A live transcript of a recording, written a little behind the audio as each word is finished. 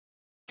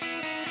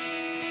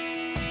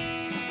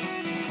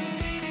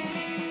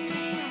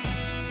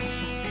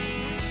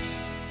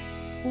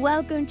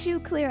Welcome to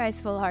Clear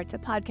Eyes, Full Hearts, a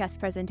podcast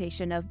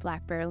presentation of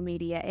Black Barrel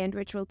Media and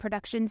Ritual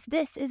Productions.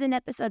 This is an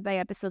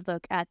episode-by-episode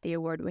look at the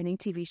award-winning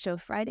TV show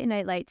Friday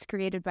Night Lights,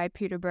 created by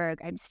Peter Berg.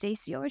 I'm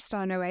Stacey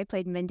Orstano. I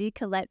played Mindy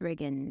Collette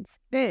Riggins.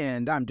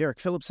 And I'm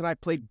Derek Phillips, and I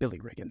played Billy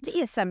Riggins.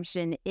 The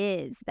assumption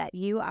is that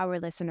you, our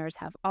listeners,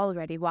 have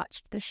already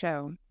watched the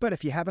show. But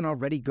if you haven't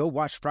already, go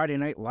watch Friday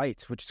Night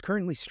Lights, which is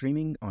currently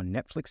streaming on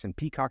Netflix and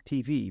Peacock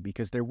TV,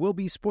 because there will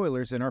be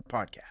spoilers in our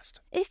podcast.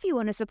 If you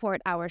want to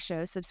support our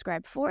show,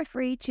 subscribe for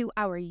free to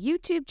our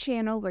YouTube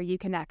channel where you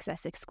can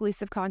access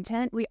exclusive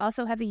content. We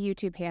also have a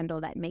YouTube handle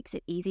that makes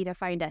it easy to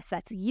find us.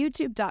 That's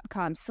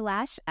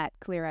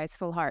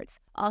youtube.com/@ClearEyesFullHearts.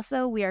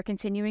 Also, we are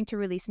continuing to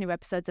release new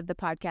episodes of the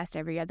podcast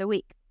every other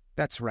week.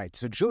 That's right.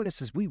 So join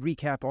us as we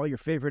recap all your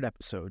favorite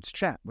episodes,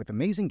 chat with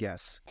amazing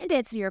guests, and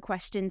answer your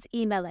questions.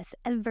 Email us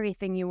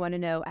everything you want to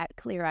know at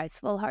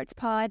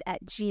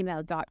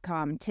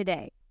cleareyesfullheartspod@gmail.com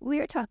today. We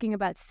are talking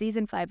about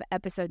Season 5,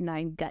 Episode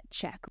 9, Gut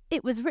Check.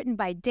 It was written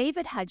by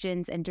David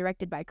Hudgens and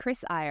directed by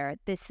Chris Iyer.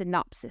 This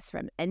synopsis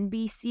from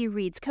NBC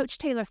reads, Coach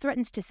Taylor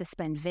threatens to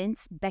suspend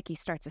Vince, Becky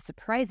starts a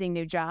surprising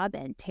new job,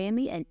 and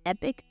Tammy and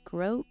Epic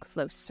grow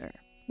closer.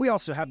 We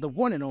also have the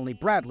one and only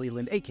Brad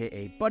Leland,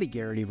 a.k.a. Buddy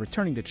Garrity,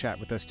 returning to chat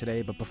with us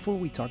today. But before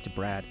we talk to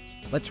Brad,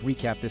 let's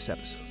recap this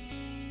episode.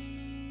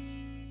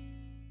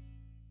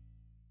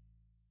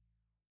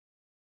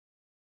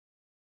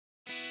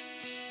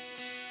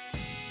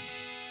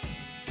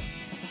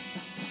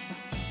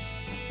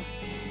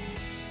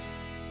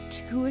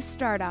 To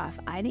start off,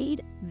 I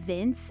need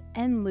Vince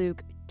and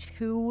Luke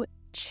to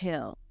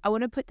chill. I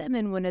want to put them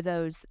in one of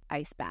those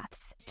ice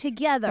baths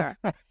together.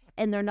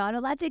 And they're not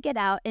allowed to get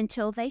out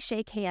until they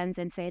shake hands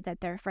and say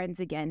that they're friends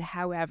again.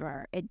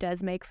 However, it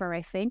does make for,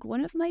 I think,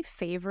 one of my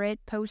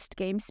favorite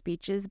post-game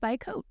speeches by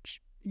Coach.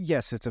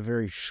 Yes, it's a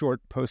very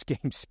short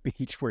post-game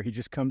speech where he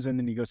just comes in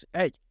and he goes,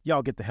 hey,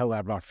 y'all get the hell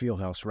out of our field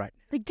house right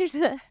now. Like, there's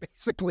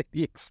basically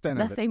the extent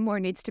of it. Nothing more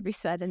needs to be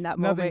said in that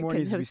Nothing moment. more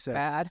needs to be said.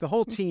 Bad. The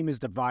whole team is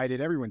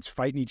divided. Everyone's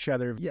fighting each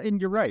other. Yeah, and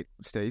you're right,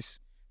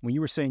 Stace. When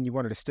you were saying you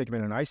wanted to stick him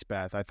in an ice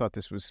bath, I thought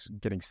this was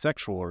getting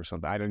sexual or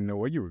something. I didn't know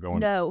where you were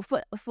going. No,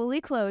 fully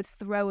clothed,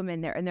 throw him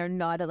in there, and they're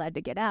not allowed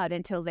to get out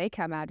until they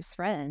come out as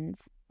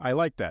friends. I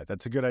like that.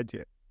 That's a good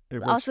idea. It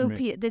works Also, for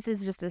me. this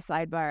is just a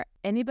sidebar.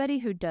 Anybody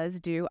who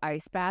does do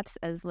ice baths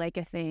as like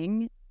a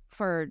thing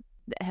for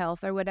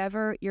health or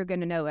whatever, you're going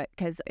to know it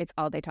because it's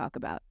all they talk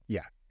about.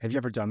 Yeah. Have you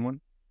ever done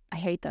one? I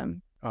hate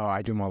them. Oh,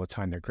 I do them all the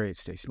time. They're great,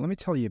 Stacey. Let me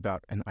tell you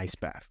about an ice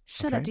bath.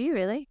 Shut up. Do you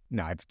really?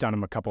 No, I've done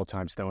them a couple of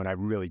times, though, and I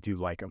really do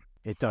like them.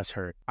 It does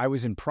hurt. I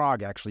was in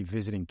Prague, actually,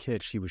 visiting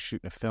Kitch. She was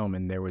shooting a film,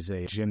 and there was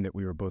a gym that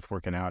we were both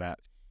working out at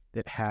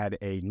that had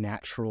a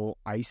natural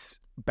ice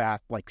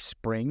bath, like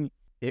spring.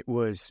 It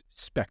was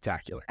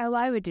spectacular. Oh,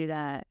 I would do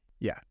that.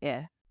 Yeah.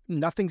 Yeah.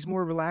 Nothing's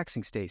more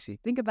relaxing, Stacey.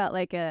 Think about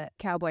like a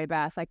cowboy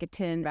bath, like a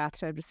tin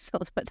bathtub just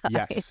filled with ice.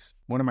 Yes.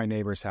 One of my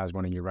neighbors has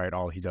one, and you're right.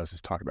 All he does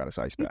is talk about his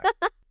ice bath.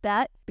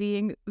 That,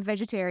 being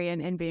vegetarian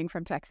and being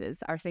from Texas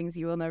are things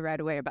you will know right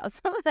away about.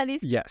 So that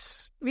is,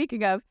 Yes.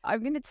 Speaking of,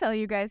 I'm going to tell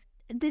you guys,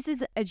 this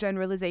is a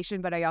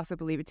generalization, but I also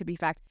believe it to be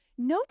fact.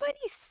 Nobody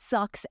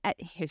sucks at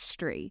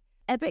history.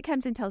 Epic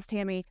comes and tells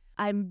Tammy,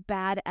 I'm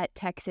bad at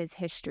Texas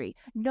history.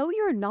 No,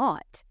 you're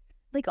not.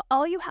 Like,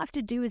 all you have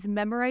to do is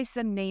memorize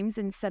some names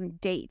and some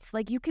dates.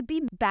 Like, you could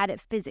be bad at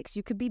physics.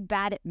 You could be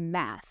bad at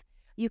math.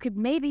 You could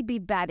maybe be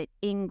bad at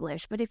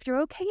English. But if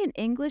you're okay in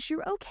English,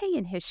 you're okay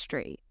in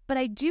history. But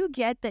I do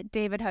get that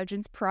David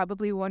Hudgens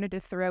probably wanted to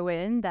throw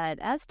in that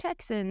as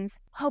Texans,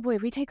 oh boy,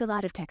 we take a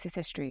lot of Texas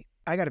history.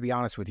 I got to be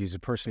honest with you, as a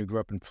person who grew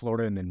up in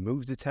Florida and then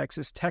moved to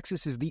Texas,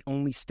 Texas is the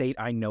only state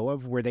I know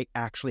of where they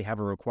actually have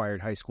a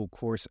required high school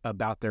course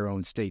about their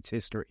own state's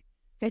history.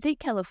 I think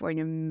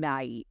California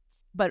might,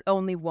 but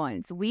only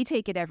once. We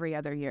take it every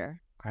other year.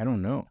 I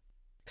don't know.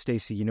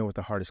 Stacey, you know what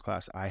the hardest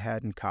class I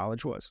had in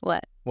college was?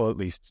 What? Well, at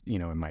least,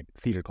 in my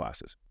theater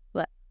classes.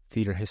 What?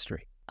 Theater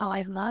history. Oh,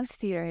 I love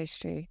theater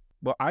history.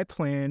 Well, I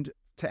planned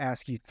to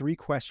ask you 3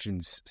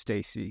 questions,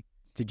 Stacey.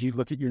 Did you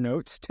look at your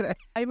notes today?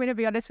 I'm going to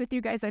be honest with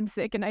you guys. I'm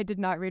sick and I did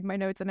not read my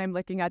notes and I'm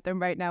looking at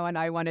them right now and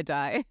I want to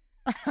die.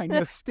 I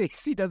know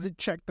Stacey doesn't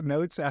check the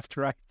notes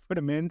after I put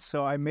them in,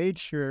 so I made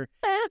sure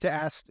to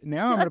ask.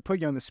 Now I'm going to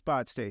put you on the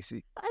spot,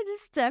 Stacey. I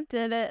just stepped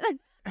in it.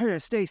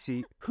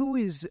 Stacey, who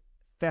is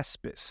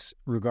Thespis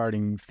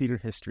regarding theater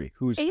history?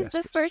 Who is Thespis?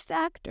 He's the first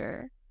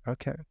actor.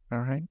 Okay, all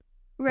right.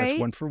 Right? That's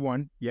 1 for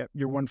 1. Yep,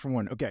 you're 1 for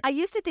 1. Okay. I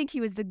used to think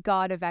he was the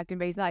god of acting,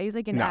 but he's not. He's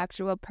like an No.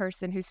 actual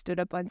person who stood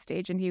up on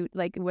stage and he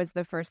was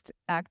the first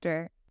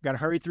actor. Got to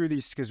hurry through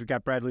these because we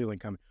got Brad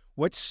Leland coming.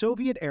 What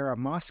Soviet-era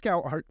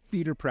Moscow art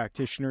theater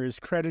practitioner is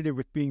credited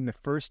with being the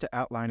first to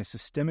outline a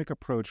systemic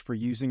approach for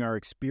using our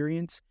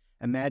experience,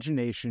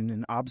 imagination,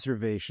 and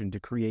observation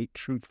to create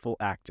truthful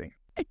acting?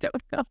 I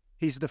don't know.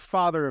 He's the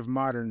father of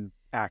modern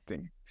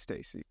acting,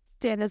 Stacey.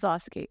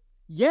 Stanislavski.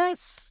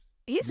 Yes.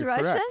 He's You're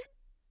Russian? correct.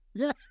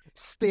 Yeah.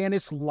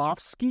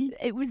 Stanislavski?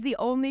 It was the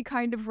only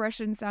kind of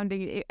Russian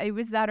sounding. It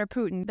was that or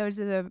Putin. Those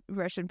are the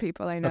Russian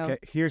people I know. Okay,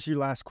 here's your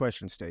last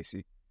question,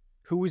 Stacey.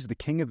 Who was the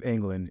King of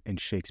England in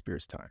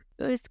Shakespeare's time?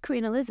 It was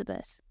Queen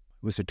Elizabeth.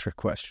 It was a trick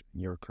question.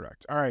 You're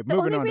correct. All right, The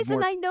moving only on.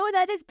 reason I know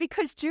that is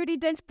because Judi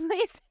Dench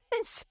plays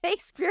in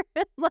Shakespeare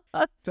in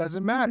Love.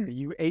 Doesn't matter.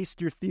 You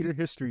aced your theater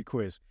history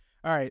quiz.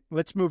 All right,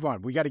 let's move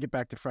on. We got to get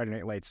back to Friday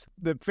Night Lights.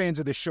 The fans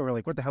of this show are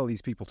like, what the hell are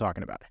these people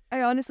talking about?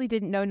 I honestly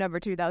didn't know number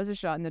 2. That was a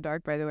shot in the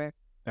dark, by the way.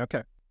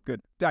 Okay,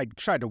 good. I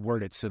tried to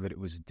word it so that it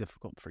was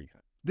difficult for you.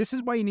 This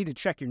is why you need to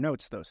check your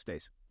notes, though,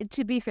 Stace.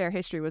 To be fair,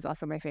 history was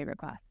also my favorite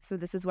class. So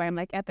this is why I'm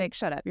like, Epic,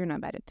 shut up. You're not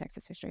bad at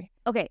Texas history.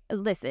 Okay,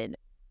 listen.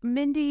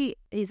 Mindy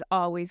is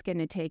always going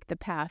to take the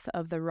path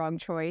of the wrong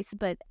choice,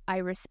 but I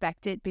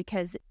respect it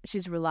because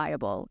she's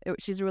reliable.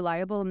 She's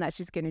reliable in that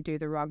she's going to do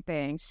the wrong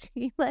thing.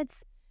 She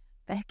lets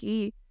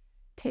Becky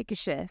take a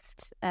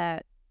shift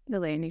at the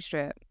landing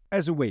strip.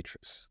 As a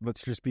waitress,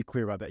 let's just be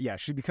clear about that. Yeah,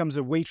 she becomes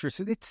a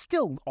waitress. It's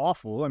still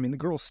awful. I mean, the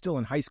girl's still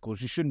in high school.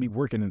 She shouldn't be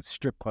working in a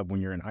strip club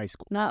when you're in high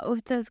school. Not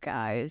with those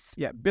guys.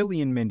 Yeah,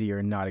 Billy and Mindy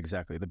are not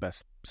exactly the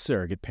best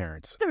surrogate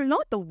parents. They're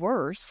not the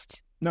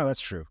worst. No, that's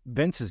true.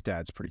 Vince's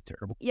dad's pretty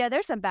terrible. Yeah,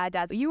 there's some bad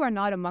dads. You are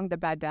not among the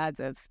bad dads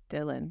of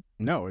Dylan.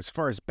 No, as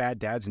far as bad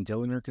dads and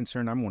Dylan are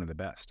concerned, I'm one of the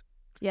best.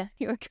 Yeah,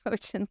 you were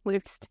coaching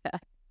Luke's dad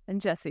and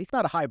Jesse. It's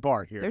not a high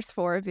bar here. There's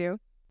 4 of you.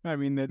 I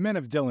mean, the men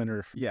of Dylan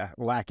are,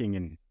 lacking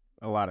in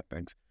a lot of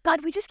things.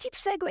 God, we just keep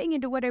segueing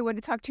into what I want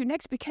to talk to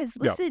next because,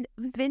 listen,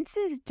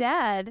 Vince's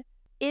dad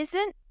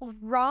isn't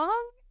wrong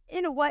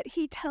in what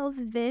he tells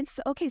Vince.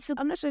 Okay, so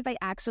I'm not sure if I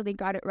actually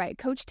got it right.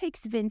 Coach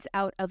takes Vince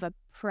out of a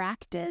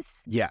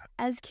practice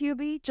as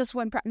QB. Just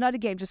one, not a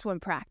game, just one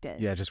practice.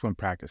 Yeah, just one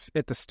practice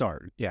at the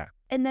start, yeah.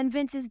 And then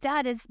Vince's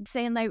dad is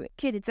saying, like,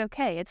 kid, it's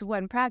okay. It's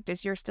one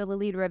practice. You're still a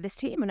leader of this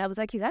team. And I was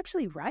like, he's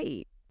actually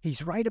right.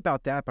 He's right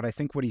about that, but I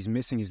think what he's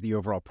missing is the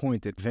overall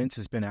point that Vince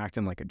has been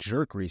acting like a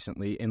jerk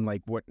recently, and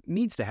like what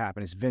needs to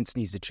happen is Vince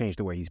needs to change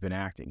the way he's been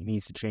acting. He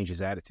needs to change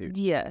his attitude.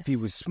 Yes. If he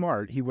was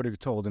smart, he would have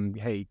told him,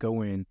 hey,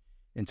 go in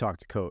and talk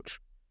to Coach.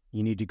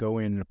 You need to go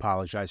in and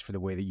apologize for the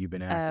way that you've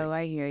been acting. Oh,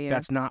 I hear you.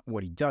 That's not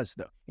what he does,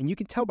 though. And you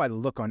can tell by the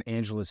look on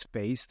Angela's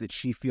face that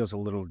she feels a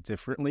little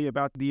differently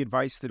about the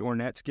advice that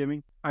Ornette's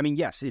giving. I mean,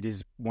 yes, it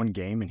is one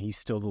game and he's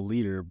still the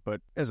leader,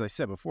 but as I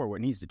said before,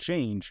 what needs to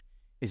change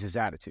is his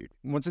attitude.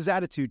 Once his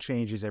attitude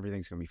changes,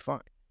 everything's going to be fine.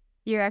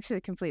 You're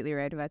actually completely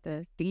right about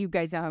this. You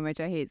guys know how much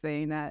I hate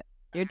saying that.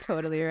 You're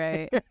totally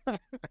right.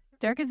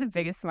 Derek is the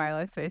biggest smile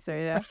on his face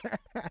right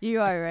now. You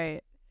are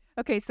right.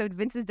 Okay, so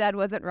Vince's dad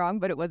wasn't wrong,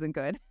 but it wasn't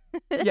good.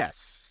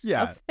 Yes.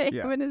 Yeah. I'm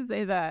going to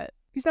say that.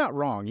 He's not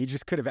wrong. He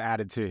just could have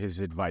added to his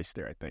advice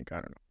there, I think. I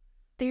don't know.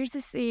 There's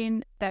a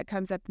scene that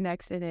comes up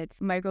next, and it's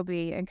Michael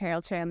B. and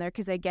Kyle Chandler,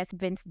 because I guess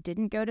Vince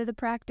didn't go to the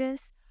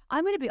practice.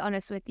 I'm going to be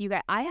honest with you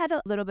guys. I had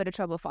a little bit of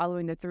trouble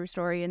following the through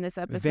story in this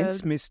episode.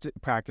 Vince missed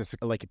practice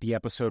like the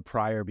episode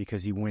prior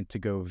because he went to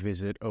go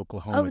visit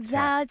Oklahoma Oh, Tech.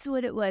 that's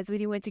what it was when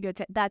he went to go.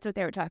 That's what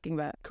they were talking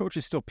about. Coach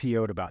is still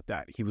PO'd about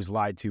that. He was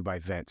lied to by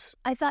Vince.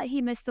 I thought he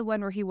missed the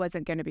one where he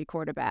wasn't going to be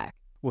quarterback.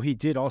 Well, he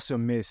did also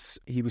miss,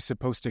 he was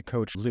supposed to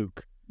coach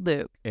Luke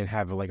and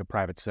have like a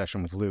private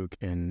session with Luke,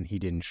 and he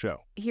didn't show.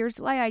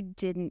 Here's why I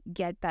didn't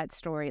get that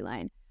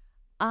storyline.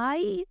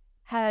 I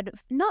had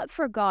not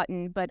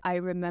forgotten, but I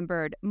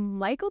remembered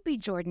Michael B.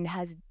 Jordan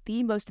has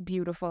the most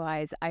beautiful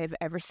eyes I have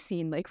ever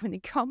seen. Like when they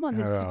come on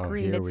the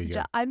screen, it's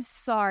just, I'm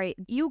sorry,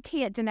 you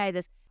can't deny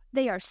this.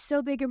 They are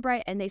so big and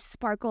bright and they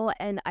sparkle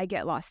and I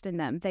get lost in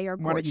them. They are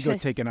gorgeous. Why don't you go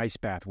take an ice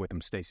bath with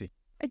them, Stacey?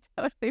 I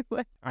totally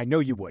would. I know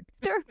you would.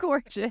 They're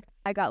gorgeous.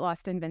 I got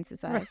lost in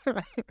Vince's eyes.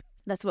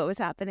 That's what was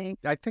happening.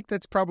 I think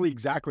that's probably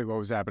exactly what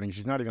was happening.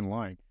 She's not even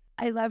lying.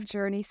 I love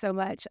Journey so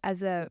much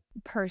as a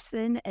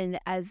person and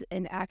as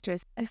an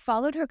actress. I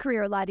followed her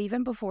career a lot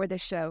even before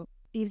this show.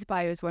 Eve's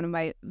Bio is one of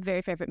my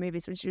very favorite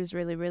movies when she was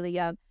really, really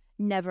young.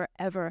 Never,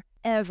 ever,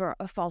 ever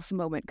a false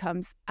moment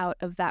comes out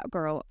of that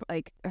girl.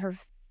 Like her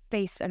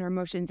face and her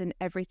emotions and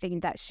everything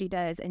that she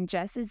does. And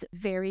Jess is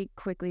very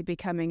quickly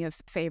becoming a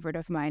favorite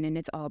of mine, and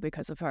it's all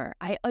because of her.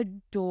 I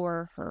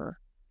adore her.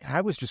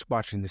 I was just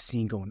watching the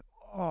scene going,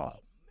 oh,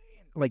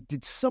 like,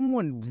 did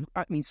someone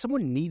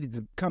needed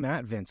to come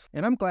at Vince.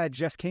 And I'm glad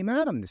Jess came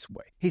at him this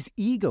way. His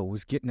ego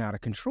was getting out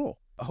of control.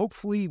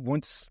 Hopefully,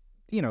 once,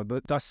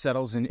 the dust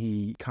settles and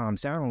he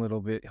calms down a little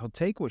bit, he'll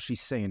take what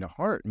she's saying to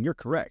heart. And you're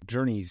correct.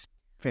 Journey's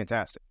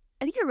fantastic.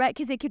 I think you're right,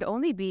 because it could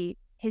only be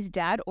his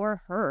dad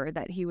or her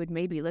that he would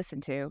maybe listen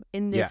to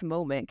in this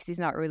moment, because he's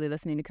not really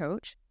listening to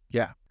Coach.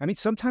 Yeah. I mean,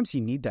 sometimes you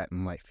need that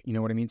in life. You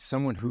know what I mean?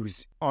 Someone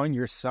who's on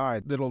your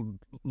side that'll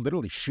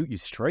literally shoot you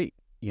straight,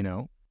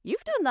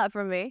 You've done that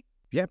for me.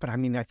 Yeah, but I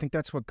mean, I think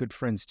that's what good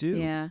friends do.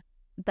 Yeah,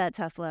 that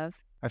tough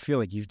love. I feel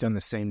like you've done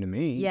the same to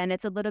me. Yeah, and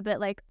it's a little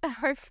bit like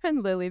our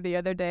friend Lily the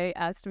other day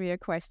asked me a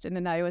question,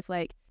 and I was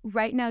like,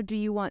 right now, do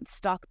you want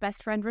stock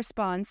best friend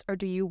response, or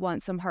do you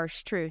want some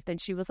harsh truth?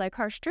 And she was like,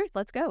 harsh truth,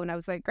 let's go. And I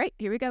was like, great,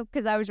 here we go,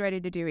 because I was ready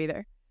to do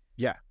either.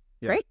 Yeah.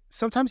 Great.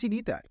 Sometimes you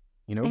need that,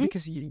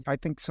 because I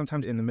think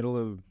sometimes in the middle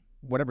of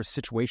whatever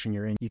situation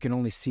you're in, you can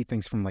only see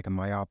things from like a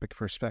myopic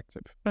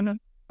perspective.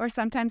 Or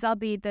sometimes I'll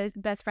be the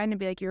best friend and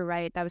be like, you're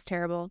right, that was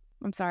terrible.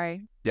 I'm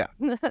sorry. Yeah.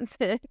 That's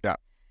it. Yeah.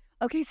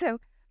 Okay, so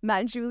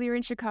Matt and Julie are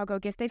in Chicago. I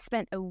guess they've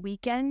spent a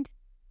weekend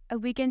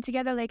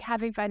together, like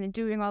having fun and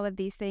doing all of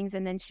these things.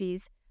 And then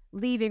she's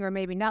leaving or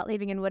maybe not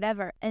leaving and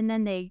whatever. And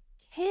then they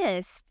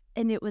kissed.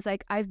 And it was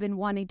like, I've been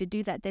wanting to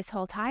do that this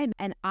whole time.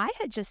 And I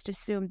had just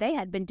assumed they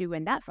had been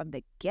doing that from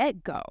the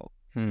get-go.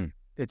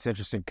 It's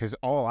interesting because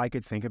all I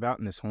could think about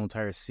in this whole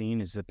entire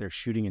scene is that they're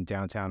shooting in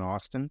downtown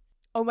Austin.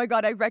 Oh my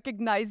God, I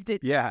recognized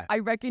it. Yeah. I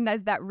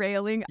recognized that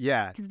railing.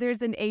 Yeah. Because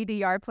there's an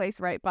ADR place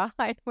right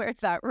behind where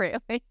that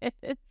railing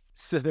is.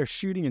 So they're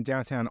shooting in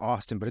downtown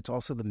Austin, but it's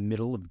also the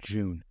middle of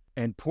June.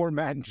 And poor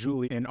Matt and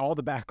Julie and all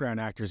the background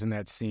actors in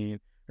that scene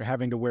are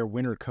having to wear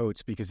winter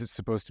coats because it's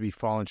supposed to be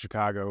fall in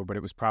Chicago, but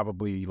it was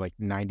probably like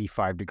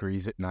 95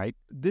 degrees at night.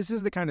 This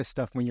is the kind of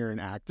stuff when you're an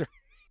actor.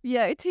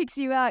 Yeah, it takes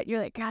you out. You're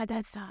like, God,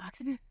 that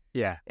sucks.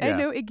 Yeah. I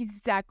know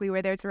exactly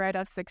where they're. It's right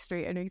off 6th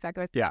Street. I know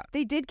exactly where. Yeah.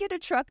 They did get a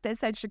truck that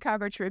said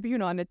Chicago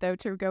Tribune on it, though,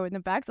 to go in the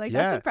back. So,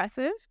 that's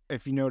impressive.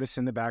 If you notice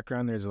in the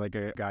background, there's like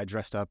a guy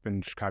dressed up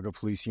in Chicago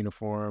police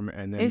uniform,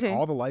 and then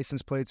all the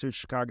license plates are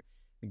Chicago.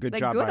 Good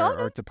job by our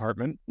art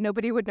department.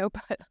 Nobody would know,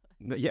 but...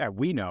 Yeah,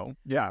 we know.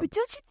 Yeah. But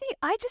don't you think,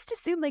 I just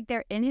assumed like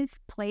they're in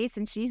his place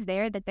and she's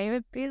there, that they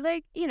would be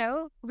like,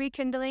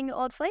 rekindling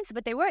old flames,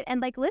 but they weren't.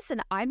 And like, listen,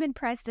 I'm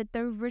impressed at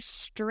the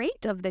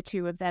restraint of the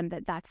two of them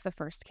that's the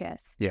first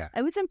kiss. Yeah.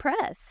 I was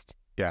impressed.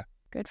 Yeah.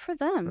 Good for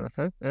them.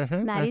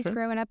 Maddie's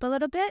growing up a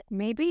little bit.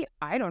 Maybe.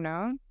 I don't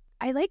know.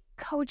 I like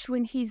Coach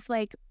when he's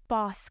like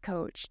boss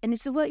coach. And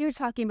it's what you're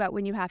talking about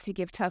when you have to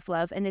give tough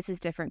love. And this is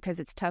different because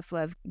it's tough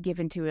love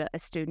given to a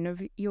student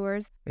of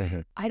yours.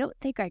 I don't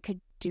think I could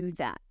do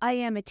that. I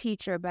am a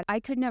teacher, but I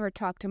could never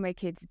talk to my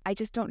kids. I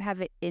just don't have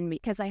it in me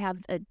because I have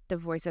the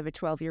voice of a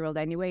 12-year-old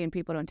anyway, and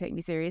people don't take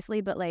me seriously.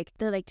 But like,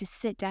 they like to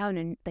sit down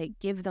and like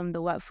give them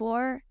the what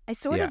for. I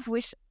sort of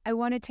wish I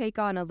want to take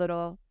on a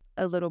little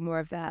more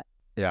of that.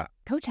 Yeah.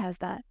 Coach has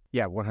that.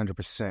 Yeah,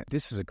 100%.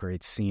 This is a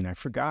great scene. I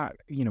forgot,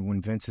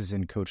 when Vince is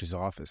in Coach's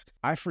office,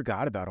 I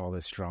forgot about all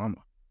this drama.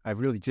 I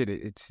really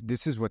did.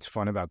 This is what's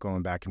fun about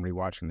going back and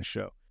rewatching the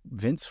show.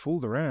 Vince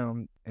fooled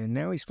around, and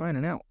now he's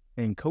finding out.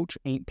 And Coach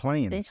ain't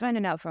playing. He's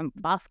finding out from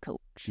boss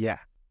Coach. Yeah.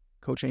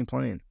 Coach ain't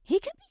playing.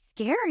 He can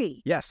be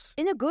scary. Yes.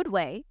 In a good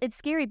way. It's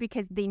scary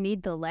because they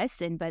need the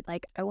lesson, but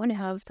like, I want to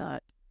have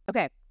that.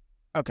 Okay.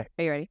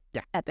 Are you ready?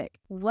 Yeah. Epic.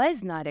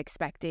 Was not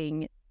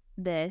expecting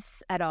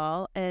this at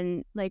all,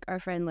 and like our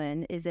friend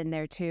Lynn is in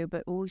there too,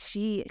 but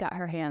she got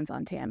her hands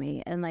on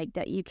Tammy, and like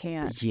that you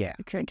can't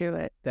do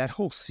it. That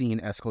whole scene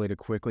escalated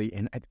quickly,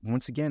 and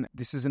once again,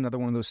 this is another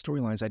one of those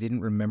storylines I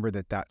didn't remember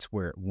that's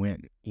where it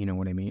went. You know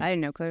what I mean? I had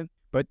no clue.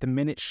 But the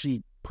minute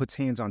she puts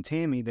hands on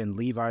Tammy, then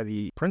Levi,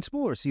 the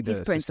principal, or the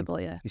He's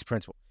principal, yeah. He's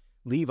principal.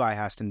 Levi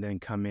has to then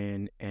come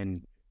in,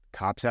 and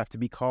cops have to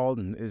be called,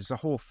 and it's a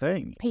whole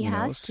thing. He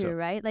has to,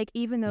 right? Like,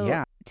 even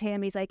though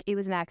Tammy's like, it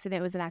was an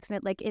accident,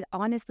 like, it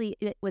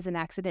was an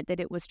accident that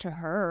it was to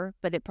her,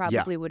 but it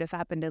probably would have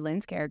happened to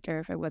Lynn's character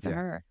if it wasn't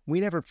her. We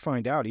never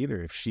find out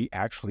either if she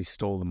actually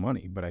stole the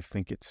money, but I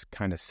think it's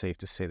kind of safe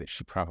to say that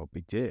she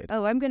probably did.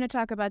 Oh, I'm going to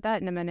talk about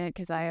that in a minute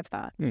because I have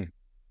thoughts. Okay.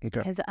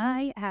 Because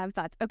I have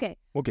thoughts. Okay.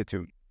 We'll get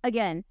to it.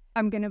 Again,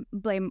 I'm going to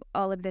blame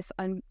all of this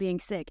on being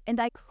sick. And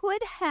I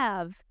could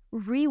have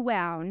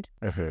rewound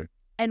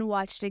and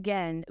watched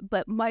again,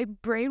 but my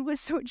brain was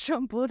so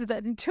jumbled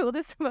that until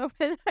this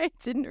moment, I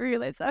didn't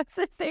realize that's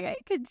a thing I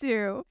could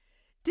do.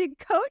 Did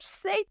Coach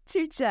say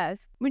to Jess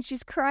when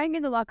she's crying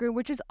in the locker room,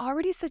 which is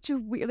already such a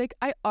weird, like,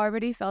 I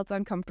already felt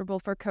uncomfortable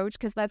for Coach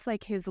because that's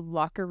like his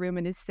locker room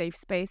and his safe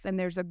space, and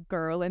there's a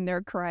girl in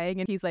there crying,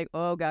 and he's like,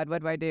 oh God,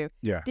 what do I do?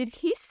 Yeah. Did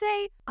he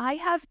say, I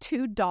have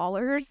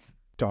 $2?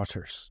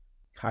 Daughters.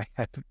 I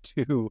have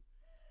 2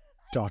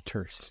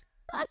 daughters.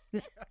 I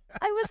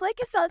was like,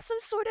 is that some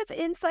sort of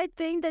inside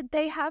thing that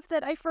they have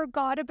that I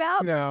forgot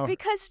about? No.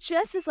 Because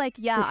Jess is like,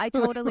 yeah, I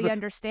totally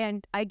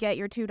understand. I get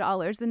your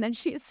 $2. And then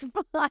she's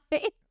fine.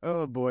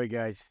 Oh, boy,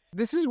 guys.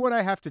 This is what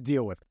I have to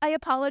deal with. I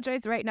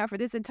apologize right now for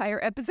this entire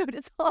episode.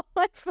 It's all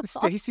my fault.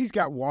 Stacy's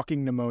got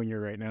walking pneumonia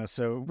right now,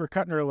 so we're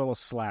cutting her a little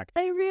slack.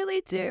 I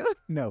really do.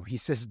 No, he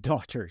says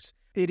daughters.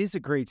 It is a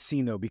great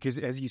scene, though, because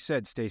as you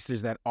said, Stace,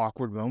 there's that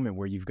awkward moment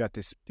where you've got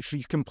this,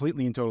 she's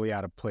completely and totally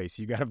out of place.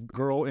 You got a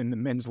girl in the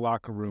men's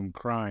locker room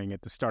crying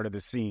at the start of the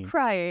scene.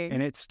 Crying.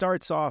 And it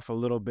starts off a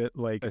little bit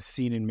like a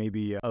scene in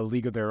maybe A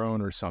League of Their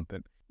Own or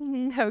something.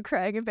 No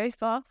crying in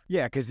baseball?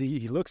 Yeah, because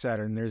he looks at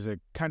her and there's a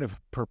kind of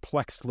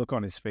perplexed look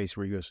on his face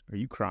where he goes, are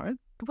you crying?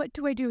 What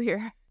do I do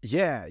here?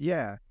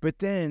 Yeah. But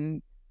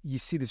then you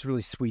see this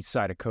really sweet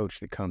side of Coach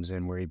that comes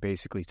in where he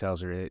basically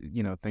tells her, things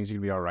are going to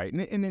be all right.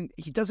 And then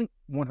he doesn't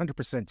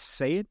 100%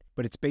 say it,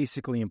 but it's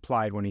basically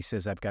implied when he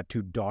says, I've got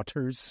 2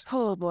 daughters.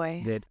 Oh,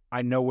 boy. That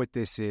I know what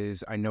this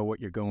is. I know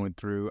what you're going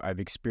through. I've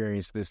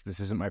experienced this.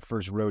 This isn't my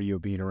first rodeo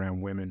being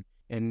around women.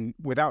 And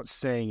without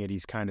saying it,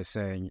 he's kind of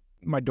saying,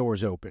 my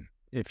door's open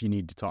if you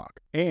need to talk.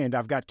 And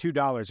I've got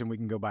 $2 and we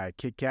can go buy a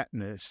Kit Kat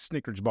and a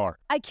Snickers bar.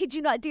 I kid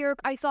you not, Derek.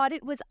 I thought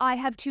it was I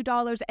have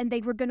 $2 and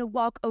they were going to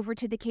walk over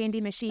to the candy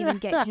machine and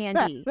get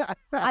candy.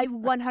 I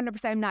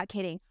 100% am not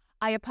kidding.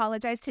 I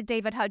apologize to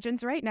David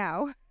Hudgens right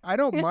now. I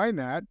don't mind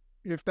that.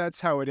 if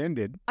that's how it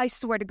ended. I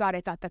swear to God,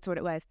 I thought that's what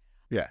it was.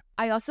 Yeah.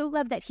 I also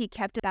love that he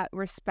kept that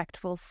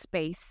respectful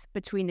space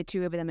between the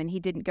two of them, and he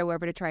didn't go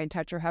over to try and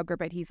touch or hug her,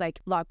 but he's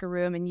like, locker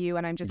room and you,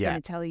 and I'm just going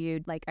to tell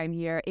you, like, I'm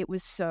here. It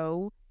was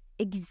so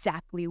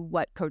exactly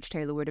what Coach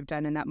Taylor would have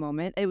done in that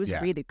moment. It was a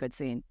really good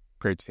scene.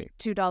 Great scene.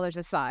 $2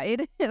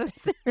 aside. It was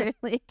a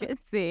really good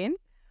scene.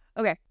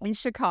 Okay, in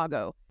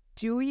Chicago,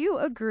 do you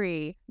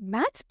agree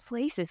Matt's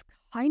place is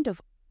kind of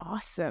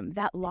awesome?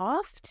 That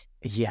loft?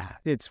 Yeah,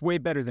 it's way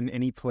better than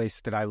any place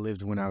that I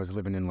lived when I was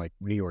living in, like,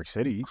 New York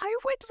City. I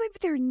would live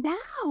there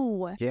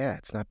now. Yeah,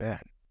 it's not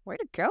bad. Way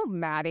to go,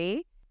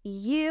 Maddie.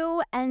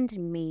 You and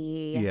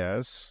me.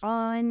 Yes.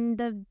 On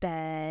the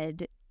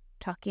bed,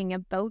 talking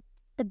about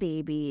the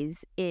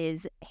babies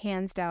is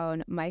hands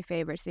down my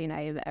favorite scene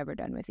I have ever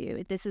done with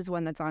you. This is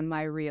one that's on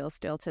my reel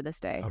still to this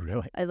day. Oh,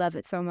 really? I love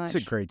it so much.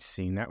 It's a great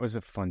scene. That was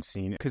a fun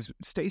scene. Because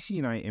Stacey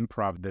and I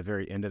improv the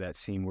very end of that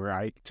scene where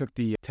I took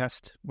the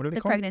test. What are they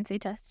called? The pregnancy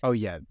test. Oh,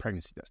 yeah,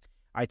 pregnancy test.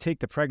 I take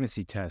the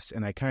pregnancy test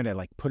and I kind of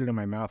like put it in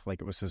my mouth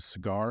like it was a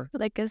cigar.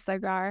 Like a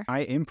cigar.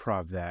 I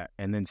improv that.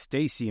 And then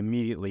Stacey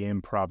immediately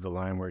improv the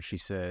line where she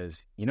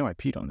says, you know, I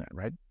peed on that,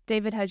 right?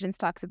 David Hudgens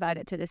talks about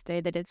it to this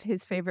day, that it's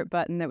his favorite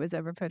button that was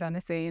ever put on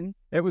a scene.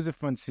 It was a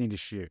fun scene to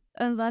shoot.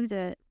 I loved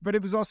it. But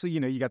it was also,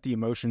 you know, you got the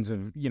emotions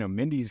of, you know,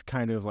 Mindy's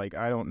kind of like,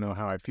 I don't know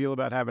how I feel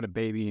about having a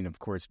baby. And of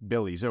course,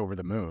 Billy's over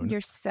the moon.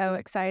 You're so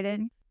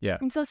excited. Yeah.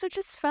 It's also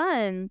just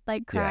fun,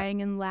 like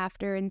crying and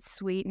laughter and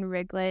sweet and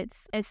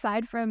wriglets.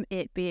 Aside from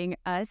it being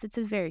us, it's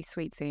a very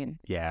sweet scene.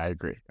 Yeah, I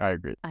agree.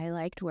 I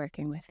liked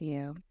working with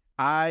you.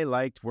 I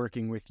liked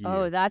working with you.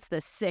 Oh, that's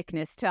the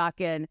sickness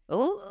talking.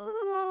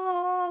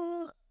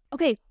 Oh.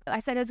 Okay, I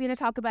said I was going to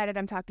talk about it.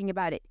 I'm talking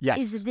about it. Yes.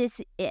 Is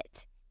this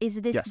it? Is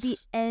this the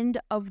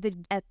end of the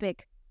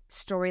epic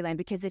storyline?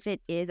 Because if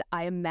it is,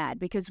 I am mad.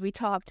 Because we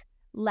talked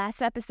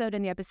last episode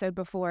and the episode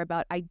before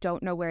about I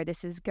don't know where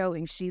this is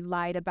going. She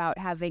lied about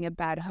having a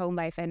bad home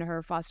life and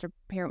her foster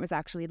parent was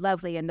actually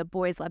lovely and the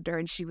boys loved her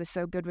and she was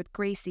so good with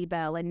Gracie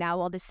Bell. And now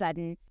all of a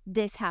sudden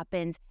this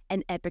happens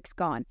and Epic's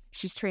gone.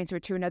 She's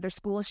transferred to another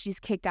school. She's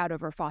kicked out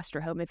of her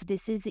foster home. If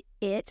this is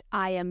it,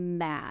 I am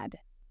mad.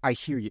 I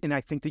hear you. And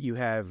I think that you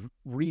have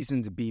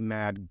reason to be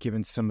mad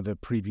given some of the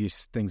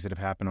previous things that have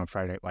happened on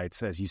Friday Night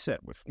Lights, as you said,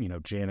 with, you know,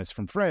 Janice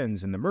from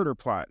Friends and the murder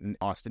plot and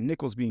Austin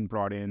Nichols being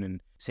brought in and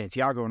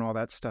Santiago and all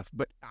that stuff.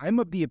 But I'm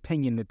of the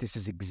opinion that this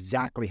is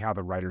exactly how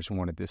the writers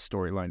wanted this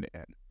storyline to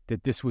end.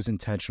 That this was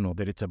intentional,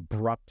 that it's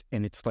abrupt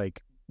and it's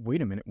like,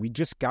 wait a minute, we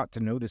just got to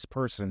know this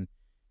person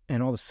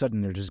and all of a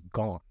sudden they're just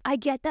gone. I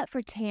get that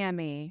for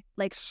Tammy.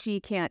 Like, she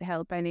can't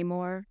help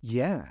anymore.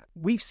 Yeah.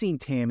 We've seen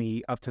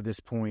Tammy up to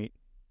this point,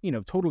 you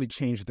know, totally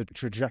change the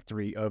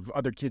trajectory of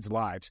other kids'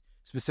 lives,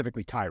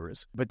 specifically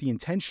Tyra's. But the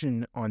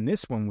intention on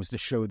this one was to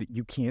show that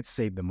you can't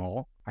save them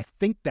all. I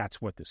think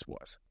that's what this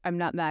was. I'm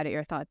not mad at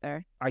your thought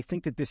there. I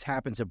think that this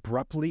happens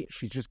abruptly.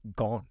 She's just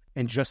gone.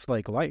 And just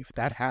like life,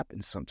 that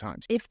happens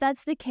sometimes. If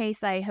that's the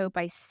case, I hope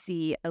I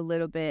see a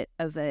little bit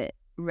of it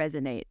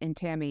resonate in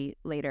Tammy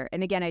later.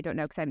 And again, I don't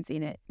know because I haven't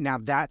seen it. Now,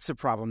 that's a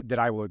problem that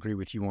I will agree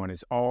with you on,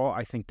 is all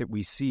I think that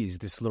we see is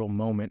this little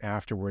moment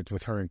afterwards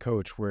with her and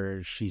Coach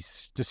where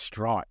she's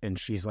distraught and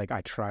she's like,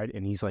 I tried.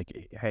 And he's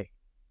like, hey,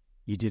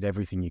 you did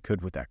everything you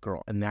could with that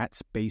girl. And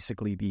that's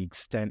basically the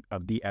extent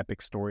of the epic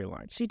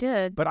storyline. She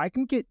did. But I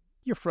can get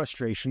your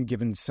frustration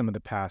given some of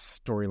the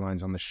past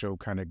storylines on the show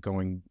kind of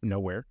going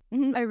nowhere.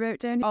 I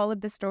wrote down all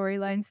of the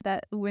storylines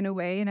that went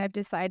away, and I've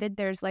decided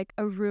there's like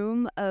a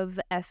room of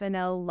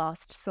FNL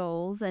lost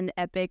souls, and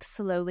Epic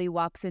slowly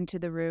walks into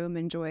the room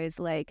and Joy's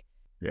like,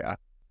 yeah,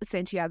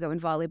 Santiago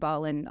and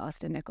volleyball and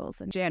Austin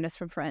Nichols and Janice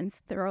from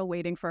Friends. They're all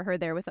waiting for her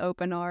there with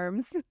open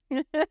arms.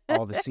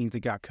 All the scenes that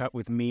got cut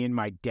with me and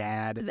my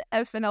dad. The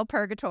FNL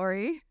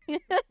purgatory.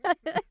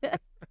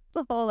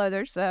 The whole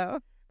other show.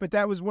 But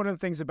that was one of the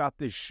things about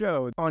this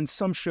show. On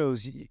some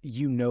shows,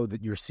 you know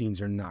that your scenes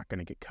are not going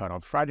to get cut.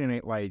 On Friday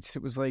Night Lights,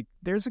 it was like,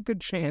 there's a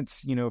good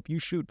chance, you know, if you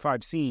shoot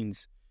 5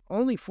 scenes,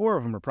 only 4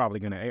 of them are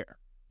probably going to air,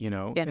 you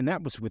know? Yeah. And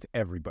that was with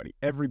everybody.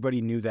 Everybody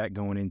knew that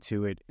going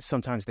into it.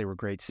 Sometimes they were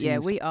great scenes. Yeah,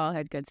 we all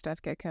had good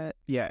stuff get cut.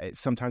 Yeah,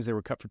 sometimes they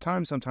were cut for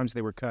time. Sometimes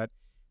they were cut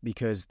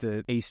because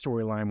the A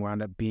storyline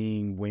wound up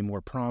being way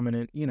more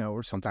prominent, you know,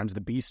 or sometimes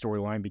the B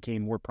storyline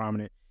became more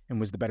prominent and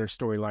was the better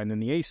storyline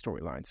than the A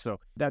storyline. So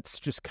that's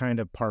just kind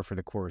of par for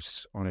the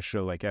course on a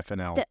show like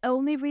FNL. The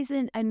only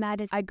reason I'm mad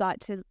is I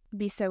got to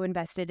be so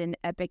invested in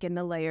Epic and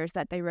the layers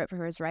that they wrote for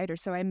her as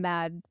writers. So I'm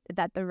mad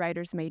that the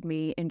writers made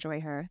me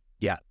enjoy her.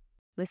 Yeah.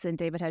 Listen,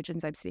 David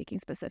Hudgens, I'm speaking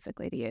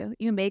specifically to you.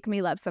 You make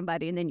me love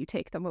somebody and then you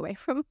take them away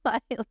from my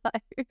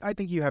life. I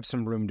think you have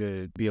some room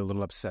to be a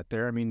little upset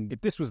there. I mean,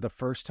 if this was the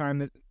first time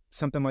that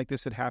something like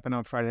this had happened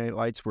on Friday Night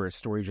Lights where a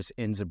story just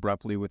ends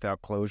abruptly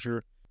without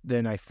closure,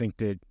 then I think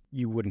that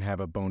you wouldn't have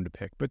a bone to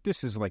pick. But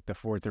this is like the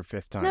fourth or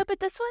fifth time. No,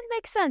 but this one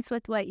makes sense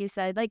with what you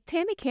said. Like,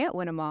 Tammy can't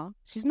win them all.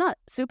 She's not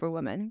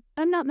Superwoman.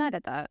 I'm not mad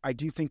at that. I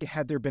do think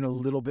had there been a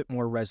little bit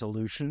more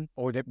resolution,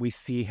 or that we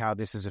see how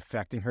this is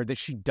affecting her, that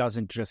she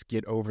doesn't just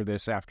get over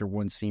this after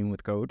one scene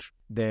with Coach,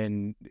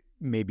 then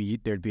maybe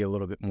there'd be a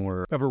little bit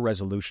more of a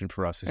resolution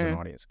for us as an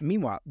audience.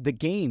 Meanwhile, the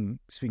game,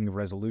 speaking of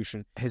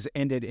resolution, has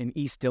ended and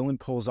East Dillon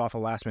pulls off a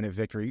last-minute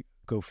victory,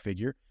 go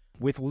figure,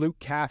 with Luke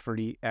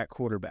Cafferty at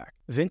quarterback.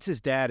 Vince's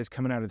dad is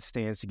coming out of the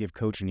stands to give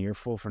Coach an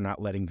earful for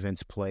not letting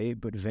Vince play,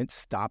 but Vince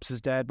stops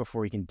his dad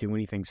before he can do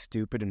anything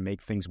stupid and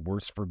make things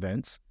worse for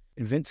Vince.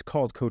 And Vince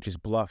called Coach's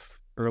bluff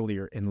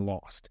earlier and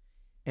lost.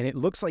 And it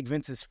looks like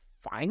Vince is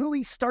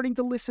finally starting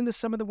to listen to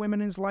some of the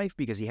women in his life,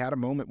 because he had a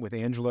moment with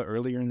Angela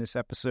earlier in this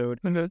episode.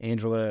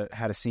 Angela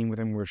had a scene with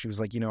him where she was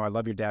like, I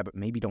love your dad, but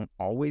maybe don't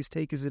always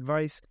take his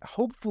advice.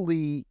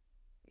 Hopefully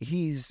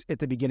he's at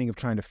the beginning of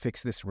trying to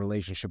fix this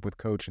relationship with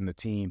Coach and the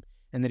team,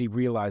 and that he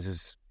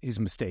realizes his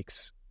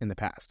mistakes in the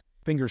past.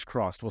 Fingers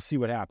crossed. We'll see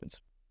what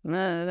happens.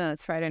 No,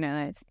 it's Friday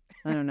Night Lights.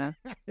 I don't know.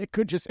 It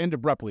could just end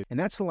abruptly. And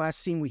that's the last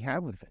scene we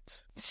have with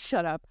Vince.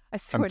 Shut up. I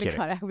swear to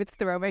God, I would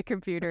throw my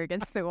computer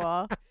against the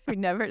wall. We'd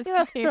never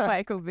see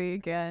Michael B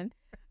again.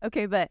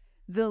 Okay, but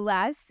the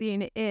last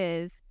scene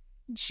is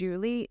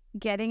Julie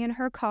getting in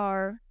her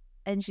car,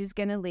 and she's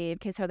going to leave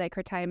because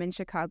her time in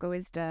Chicago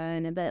is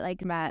done. But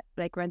Matt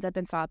runs up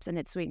and stops, and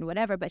it's sweet and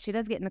whatever. But she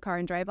does get in the car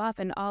and drive off.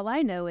 And all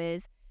I know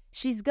is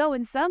she's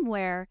going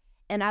somewhere.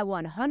 And I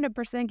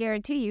 100%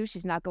 guarantee you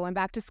she's not going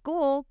back to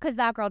school, because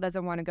that girl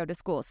doesn't want to go to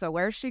school. So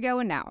where's she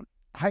going now?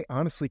 I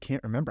honestly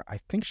can't remember. I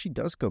think she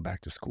does go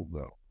back to school,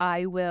 though.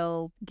 I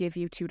will give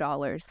you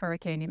 $2 for a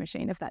candy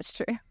machine if that's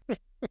true.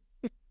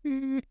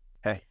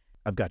 Hey,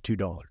 I've got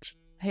 $2.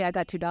 Hey, I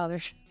got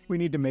 $2. We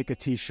need to make a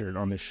t-shirt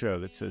on this show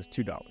that says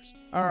 $2.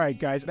 All right,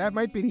 guys, that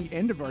might be the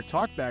end of our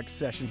talkback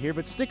session here,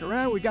 but stick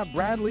around. We got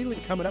Brad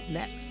Leland coming up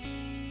next.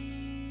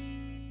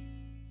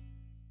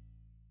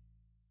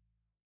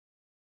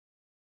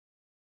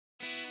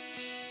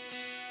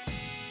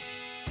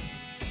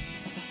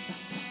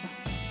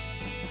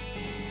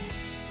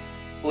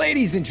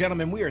 Ladies and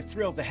gentlemen, we are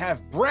thrilled to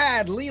have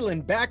Brad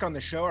Leland back on the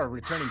show, our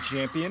returning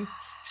champion.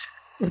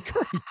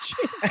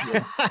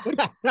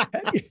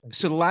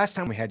 So the last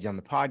time we had you on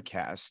the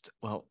podcast,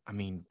 well,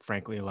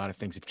 frankly, a lot of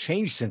things have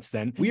changed since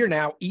then. We are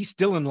now East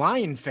Dillon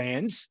Lion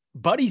fans.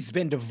 Buddy's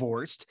been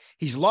divorced.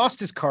 He's lost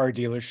his car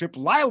dealership.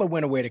 Lila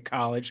went away to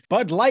college.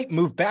 Bud Light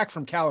moved back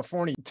from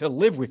California to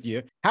live with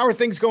you. How are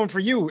things going for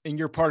you in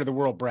your part of the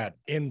world, Brad?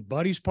 In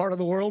Buddy's part of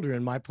the world or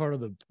in my part of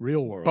the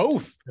real world?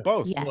 Both.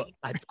 Yes. Well,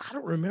 I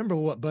don't remember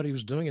what Buddy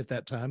was doing at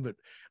that time, but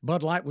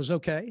Bud Light was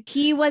okay.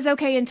 He was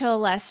okay until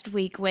last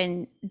week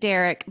when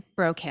Derek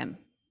broke him.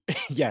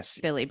 Yes.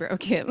 Billy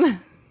broke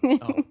him.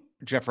 Oh.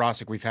 Jeff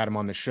Rossick, we've had him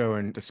on the show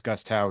and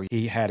discussed how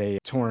he had a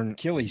torn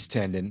Achilles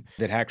tendon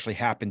that actually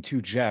happened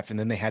to Jeff. And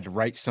then they had to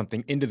write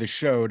something into the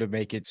show to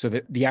make it so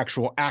that the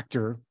actual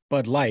actor,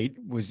 Bud Light,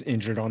 was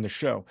injured on the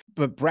show.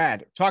 But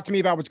Brad, talk to me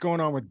about what's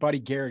going on with Buddy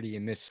Garrity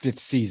in this 5th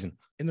season.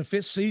 In the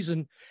 5th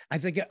season, I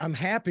think I'm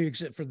happy,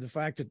 except for the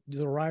fact that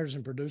the writers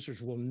and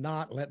producers will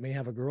not let me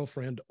have a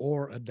girlfriend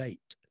or a date.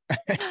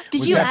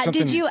 Did you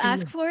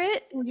ask for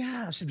it? Well,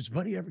 yeah. I said, does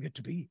Buddy ever get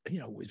to be,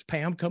 is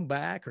Pam come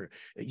back, or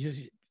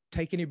you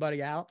take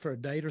anybody out for a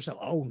date or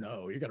something? Oh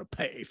no, you're going to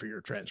pay for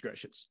your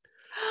transgressions.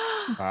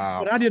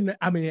 Wow. But I didn't,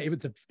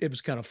 it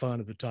was kind of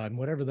fun at the time.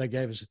 Whatever they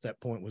gave us at that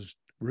point was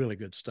really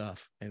good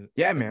stuff. And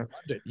yeah, man,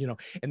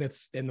 and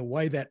the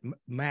way that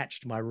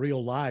matched my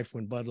real life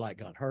when Bud Light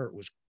got hurt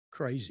was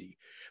crazy,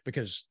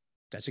 because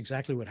that's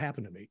exactly what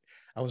happened to me.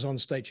 I was on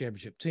the state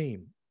championship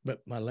team, but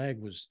my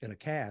leg was in a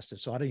cast, and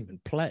so I didn't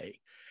even play,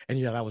 and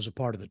yet I was a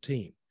part of the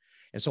team.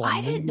 And so I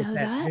didn't know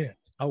that. meant.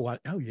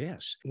 Oh,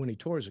 yes. When he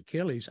tore his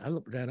Achilles, I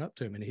ran up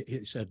to him and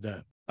he said,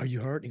 are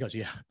you hurt? And he goes,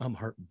 yeah, I'm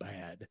hurt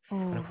bad.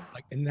 Oh.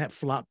 And that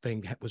flop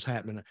thing was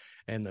happening.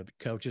 And the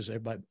coaches,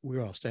 everybody, we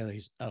were all standing there.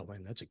 He's, oh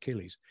man, that's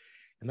Achilles.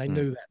 And they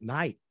knew that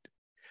night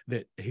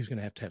that he was going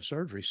to have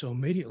surgery. So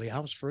immediately I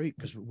was free,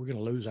 because we're going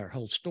to lose our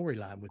whole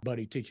storyline with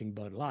Buddy teaching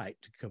Bud Light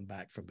to come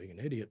back from being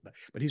an idiot.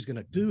 But he's going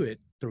to do it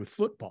through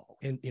football.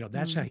 And,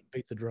 that's how he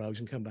beat the drugs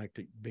and come back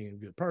to being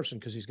a good person,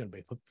 because he's going to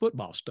be a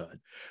football stud.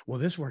 Well,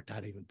 this worked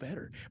out even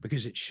better,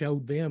 because it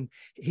showed them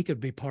he could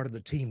be part of the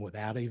team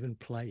without even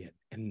playing.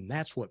 And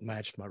that's what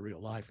matched my real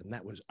life. And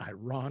that was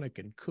ironic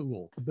and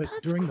cool. But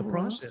during the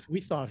process, we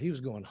thought he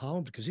was going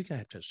home because he's going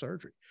to have to have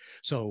surgery.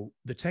 So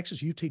the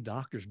Texas UT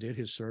doctors did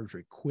his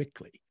surgery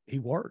quickly. He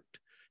worked.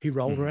 He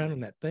rolled around in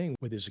that thing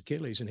with his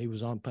Achilles, and he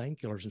was on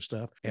painkillers and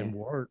stuff, and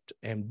worked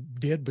and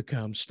did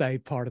stay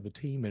part of the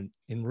team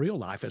in real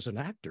life as an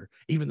actor,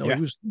 even though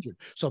he was injured.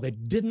 So they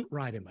didn't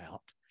write him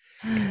out.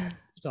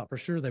 thought for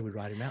sure they would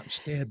write him out.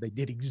 Instead, they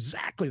did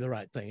exactly the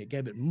right thing. It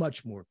gave it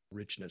much more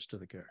richness to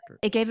the character.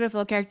 It gave it a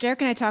full character.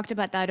 Derek and I talked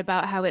about that,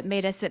 about how it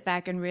made us sit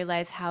back and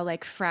realize how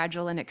like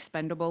fragile and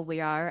expendable we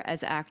are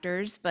as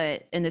actors.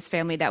 But in this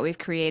family that we've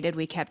created,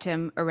 we kept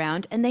him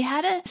around. And they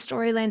had a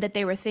storyline that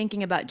they were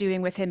thinking about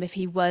doing with him if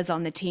he was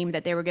on the team,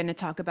 that they were going to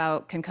talk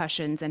about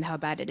concussions and how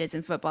bad it is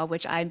in football,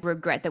 which I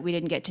regret that we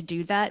didn't get to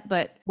do that.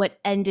 But what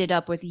ended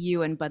up with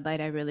you and Bud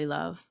Light, I really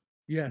love.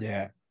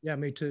 Yeah,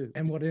 me too.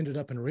 And what ended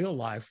up in real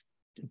life,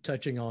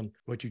 touching on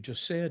what you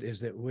just said, is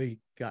that we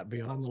got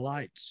beyond the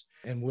lights,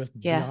 and with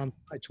beyond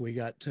the lights, we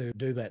got to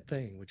do that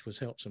thing, which was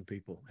help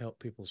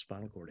people's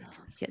spinal cord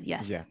injuries.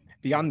 Yes. Yeah.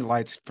 Beyond the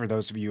Lights, for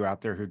those of you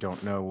out there who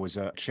don't know, was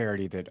a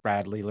charity that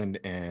Brad Leland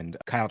and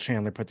Kyle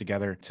Chandler put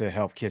together to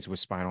help kids with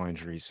spinal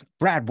injuries.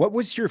 Brad, what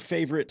was your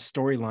favorite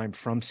storyline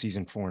from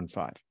season 4 and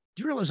 5?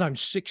 Do you realize I'm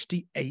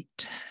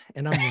 68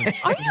 and I'm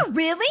Are you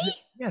really?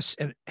 Yes,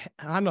 and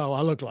I know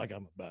I look like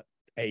I'm about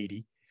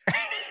 80.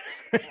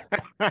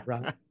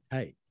 Right?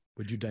 Hey,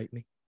 would you date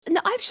me?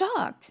 No, I'm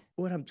shocked.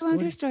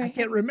 I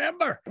can't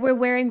remember. We're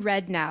wearing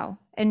red now,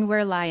 and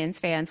we're Lions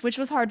fans, which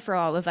was hard for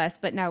all of us,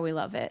 but now we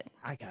love it.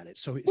 I got it.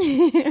 So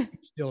it's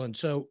Dylan.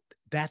 So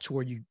that's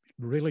where you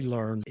really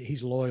learn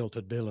he's loyal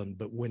to Dylan.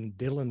 But when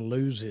Dylan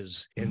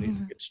loses and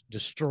it gets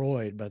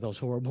destroyed by those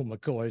horrible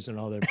McCoys and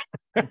all their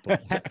people,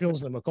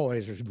 Hatfields and the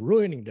McCoys are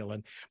ruining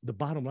Dylan. The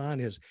bottom line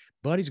is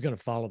Buddy's going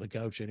to follow the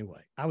coach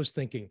anyway. I was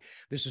thinking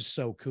this is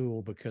so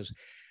cool because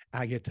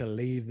I get to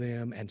leave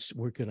them and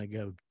we're going to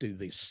go do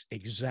this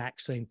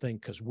exact same thing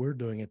because we're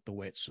doing it the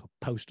way it's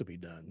supposed to be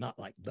done, not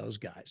like those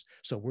guys.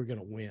 So we're going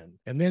to win.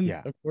 And then,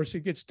 of course, he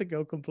gets to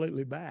go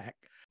completely back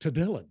to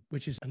Dylan,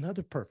 which is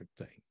another perfect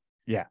thing.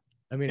 Yeah.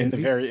 I mean, in the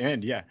very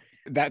end,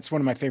 that's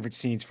one of my favorite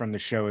scenes from the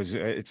show. Is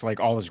it's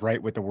like all is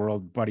right with the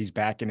world. Buddy's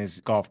back in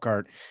his golf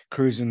cart,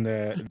 cruising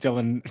the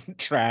Dylan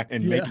track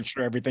and making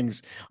sure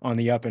everything's on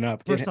the up and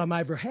up. First time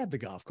I ever had the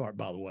golf cart,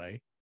 by the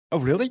way. Oh,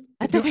 really?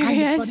 At the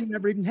very end? Buddy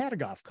never even had a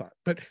golf cart,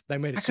 but they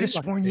made it. I could have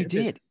sworn you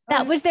did.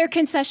 That was their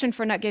concession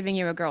for not giving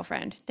you a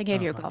girlfriend. They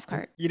gave you a golf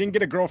cart. You didn't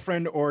get a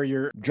girlfriend or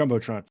your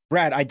Jumbotron.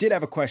 Brad, I did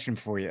have a question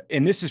for you.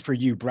 And this is for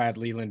you, Brad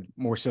Leland,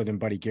 more so than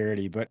Buddy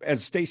Garrity. But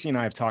as Stacey and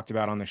I have talked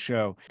about on the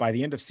show, by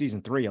the end of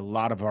season 3, a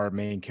lot of our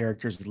main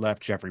characters had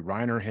left. Jeffrey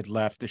Reiner had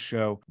left the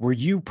show. Were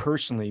you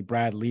personally,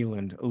 Brad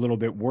Leland, a little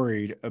bit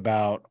worried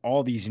about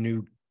all these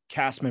new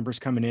cast members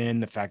coming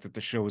in, the fact that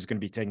the show was going to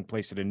be taking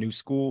place at a new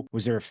school?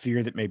 Was there a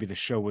fear that maybe the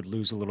show would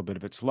lose a little bit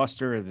of its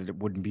luster, or that it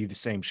wouldn't be the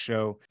same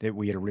show that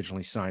we had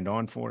originally signed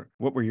on for?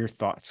 What were your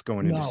thoughts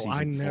going into season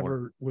 4? I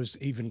never was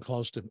even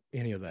close to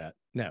any of that.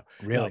 No,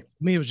 really? To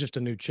me, it was just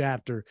a new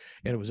chapter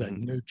and it was a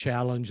new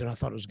challenge. And I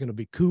thought it was going to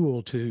be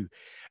cool to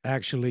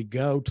actually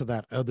go to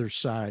that other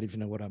side, if you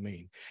know what I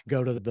mean,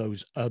 go to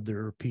those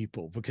other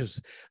people, because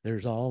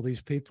there's all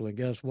these people. And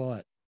guess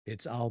what?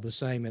 It's all the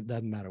same. It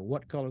doesn't matter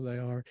what color they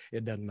are.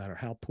 It doesn't matter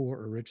how poor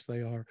or rich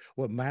they are.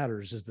 What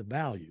matters is the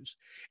values.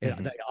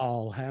 And they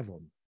all have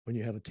them when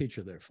you have a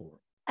teacher there for them.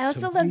 I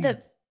also love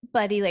that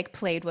Buddy like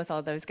played with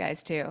all those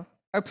guys too,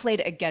 or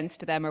played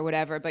against them or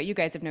whatever. But you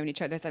guys have known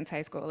each other since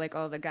high school, like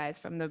all the guys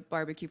from the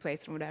barbecue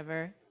place and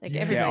whatever. Like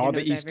all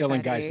the East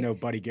Dillon guys know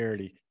Buddy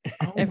Garrity.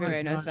 Oh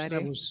everybody knows Buddy.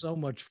 That was so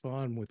much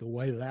fun with the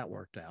way that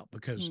worked out,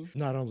 because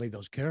not only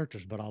those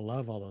characters, but I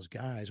love all those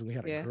guys. We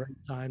had a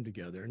great time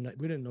together, and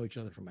we didn't know each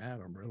other from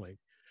Adam, really.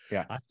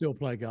 Yeah, I still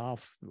play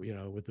golf,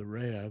 with the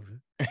Rev.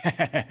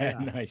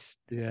 Nice.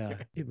 Yeah,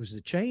 it was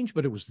the change,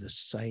 but it was the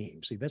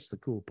same. See, that's the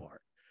cool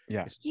part.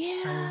 Yeah. It's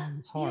the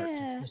same heart.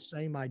 It's the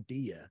same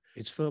idea.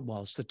 It's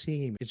football. It's the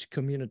team. It's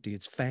community.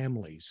 It's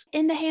families.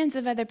 In the hands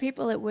of other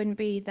people, it wouldn't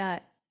be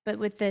that. But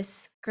with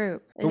this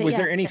group. But was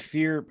there any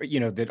fear,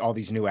 that all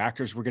these new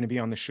actors were going to be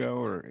on the show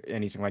or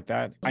anything like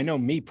that? I know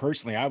me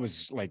personally, I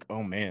was like,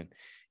 oh man,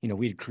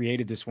 we had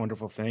created this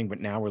wonderful thing, but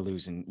now we're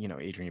losing,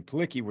 Adrian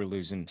Palicki, we're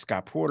losing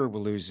Scott Porter, we're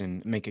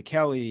losing Minka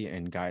Kelly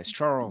and Gaius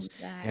Charles.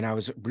 And I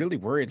was really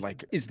worried,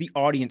 like, is the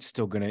audience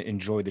still going to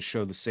enjoy the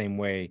show the same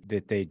way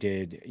that they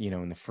did,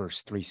 in the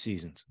first 3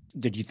 seasons?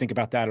 Did you think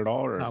about that at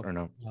all or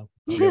no? No.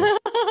 Really?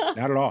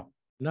 Not at all.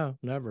 No,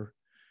 never.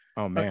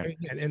 Oh, man.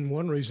 And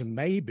one reason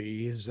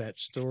maybe is that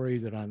story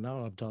that I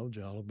know I've told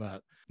y'all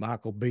about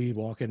Michael B.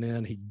 walking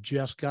in. He'd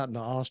just gotten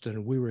to Austin,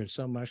 and we were in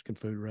some Mexican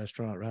food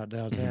restaurant right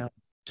downtown.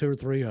 2 or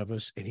 3 of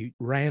us, and he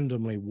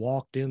randomly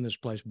walked in this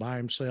place by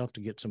himself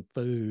to get some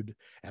food.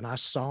 And I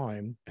saw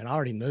him, and I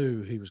already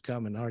knew he was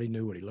coming. I already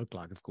knew what he looked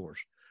like, of course.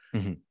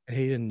 And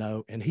he didn't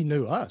know, and he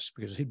knew us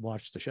because he'd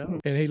watched the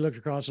show. And he looked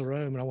across the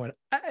room, and I went,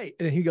 "Hey!"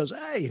 And he goes,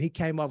 "Hey!" And he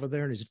came over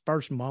there, and his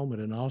first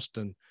moment in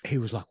Austin, he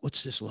was like,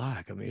 "What's this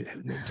like?" I mean,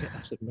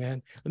 I said,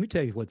 "Man, let me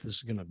tell you what this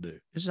is going to do."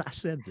 I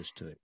said this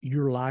to him: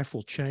 your life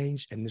will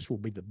change, and this will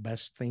be the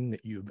best thing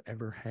that you've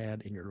ever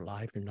had in your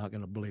life. You're not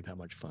going to believe how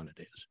much fun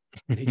it is.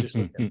 And he just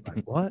looked at me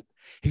like, "What?"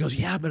 He goes,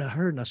 "Yeah, but I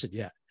heard." And I said,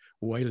 "Yeah,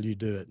 wait till you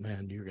do it,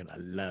 man. You're going to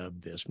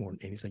love this more than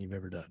anything you've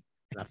ever done."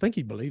 I think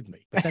he believed me.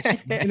 But that's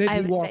the minute I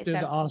he would walked say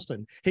into so.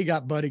 Austin, he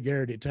got Buddy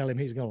Garrity to tell him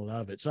he's going to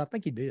love it. So I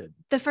think he did.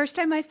 The first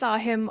time I saw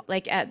him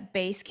like at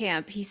base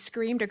camp, he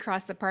screamed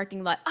across the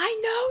parking lot,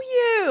 "I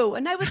know you!"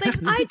 And I was like,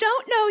 "I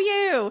don't know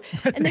you."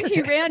 And then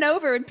he ran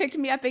over and picked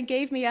me up and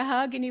gave me a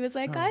hug. And he was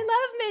like, "I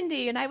love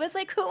Mindy." And I was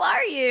like, "Who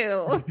are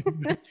you?"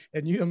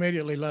 And you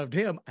immediately loved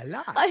him a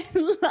lot. I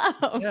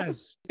love.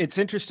 Yes. It's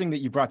interesting that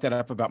you brought that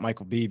up about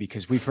Michael B,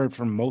 because we've heard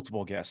from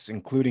multiple guests,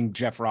 including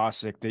Jeff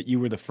Rossick, that you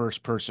were the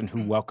first person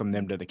who welcomed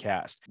them to the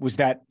cast. Was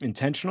that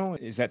intentional?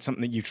 Is that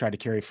something that you tried to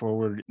carry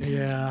forward?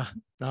 Yeah.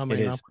 I mean,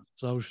 I'm is. a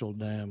social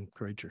damn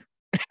creature.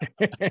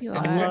 You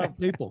I are. love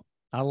people.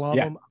 I love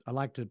Yeah. them. I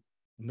like to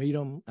meet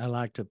them. I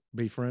like to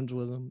be friends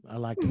with them. I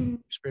like to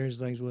experience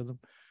things with them,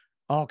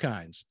 all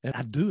kinds. And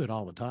I do it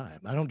all the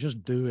time. I don't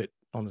just do it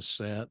on the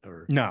set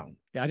or No.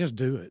 I just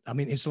do it. I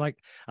mean, it's like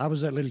I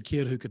was that little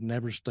kid who could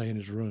never stay in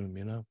his room,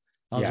 you know.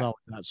 I was Yeah.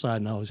 always outside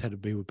and I always had to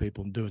be with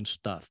people and doing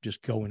stuff,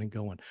 just going and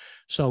going.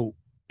 So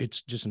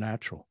it's just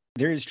natural.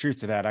 There is truth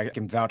to that. I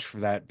can vouch for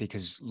that,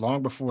 because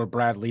long before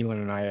Brad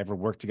Leland and I ever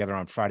worked together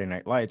on Friday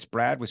Night Lights,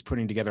 Brad was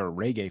putting together a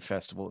reggae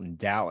festival in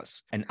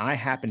Dallas. And I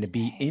happened to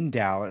be in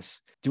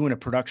Dallas doing a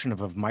production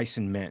of Mice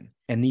and Men.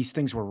 And these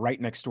things were right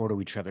next door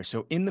to each other.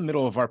 So in the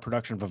middle of our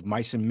production of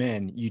Mice and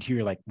Men, you'd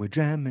hear like, "We're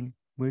jamming,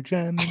 we're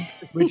jamming,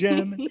 we're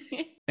jamming."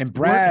 And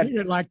Brad, Brad,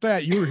 hearing it like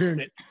that, you were hearing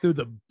it through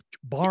the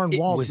barn it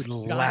wall. was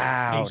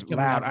loud.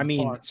 I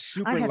mean,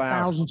 super I had loud.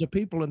 thousands of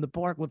people in the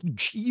park with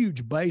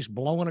huge bass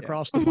blowing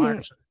across the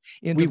bars.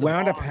 We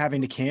wound up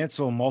having to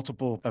cancel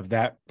multiple of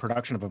that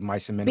production of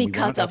Mice and Men.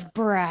 Because of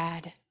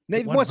Brad.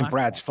 It wasn't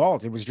Brad's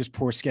fault. It was just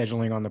poor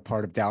scheduling on the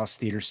part of Dallas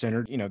Theater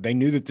Center. You know, they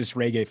knew that this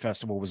reggae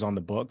festival was on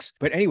the books.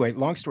 But anyway,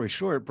 long story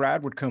short,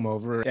 Brad would come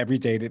over every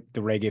day that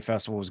the reggae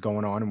festival was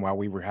going on and while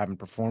we were having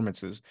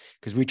performances,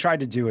 because we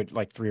tried to do it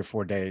like 3 or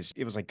 4 days.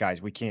 It was like, guys,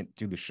 we can't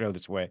do the show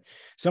this way.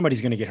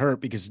 Somebody's going to get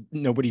hurt because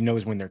nobody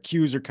knows when their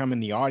cues are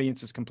coming. The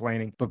audience is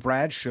complaining. But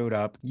Brad showed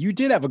up. You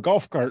did have a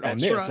golf cart on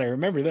this. Right. I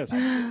remember this.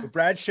 But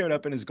Brad showed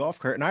up in his golf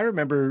cart. And I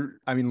remember,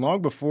 I mean,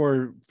 long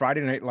before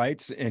Friday Night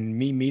Lights and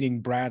me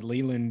meeting Brad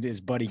Leland, his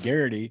buddy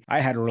Garrity, I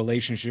had a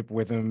relationship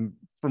with him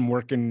from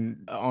working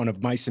on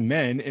Of Mice and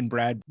Men and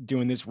Brad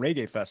doing this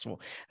reggae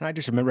festival. And I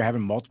just remember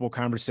having multiple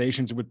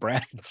conversations with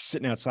Brad,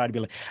 sitting outside and be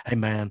like, "Hey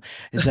man,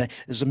 is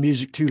the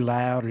music too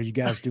loud? Are you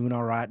guys doing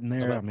all right in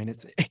there?" I mean,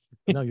 it's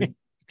no, you're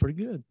pretty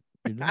good.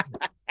 You're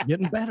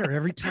getting better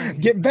every time.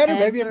 Getting better,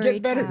 baby. I'm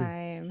getting better.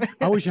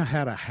 I wish I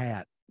had a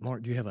hat.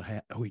 Mark, do you have a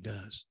hat? Oh, he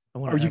does.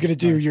 Are you going to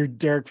do your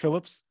Derek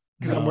Phillips?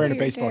 Because I'm wearing a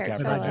baseball cap.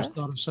 But I just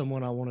thought of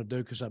someone I want to do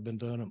because I've been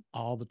doing them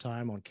all the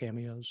time on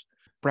cameos.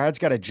 Brad's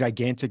got a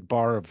gigantic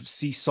bar of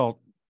sea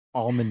salt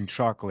almond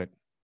chocolate.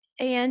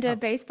 And a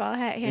baseball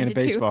hat handed and a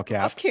baseball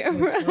cap. Off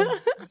camera.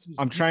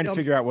 I'm trying to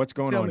figure out what's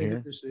going on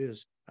here. This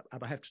is.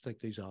 I have to take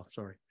these off.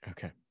 Sorry.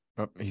 Okay.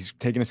 Oh, he's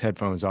taking his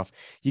headphones off.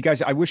 You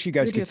guys, I wish you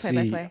guys could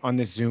see on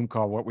this Zoom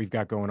call what we've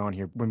got going on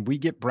here. When we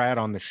get Brad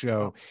on the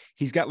show,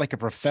 he's got like a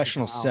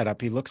professional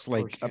setup. He looks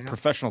like a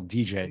professional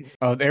DJ.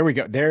 Oh, there we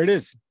go. There it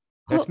is.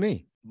 That's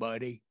me.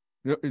 Buddy.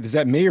 Is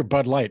that me or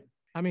Bud Light?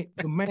 I mean,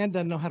 the man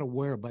doesn't know how to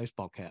wear a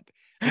baseball cap.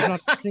 There's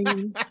not a scene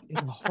in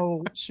the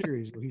whole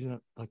series where he's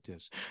not like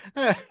this.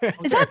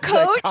 Is that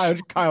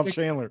Coach? Kyle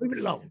Chandler. Leave it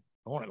alone.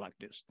 I want it like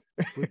this.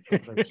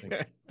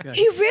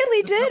 He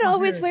really did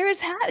always wear his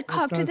hat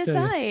cocked to the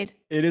side.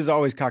 It is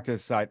always cocked to the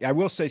side. I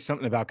will say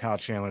something about Kyle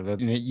Chandler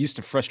that it used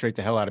to frustrate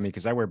the hell out of me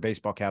because I wear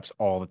baseball caps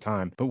all the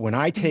time. But when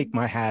I take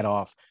my hat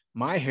off,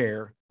 my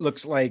hair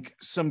looks like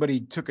somebody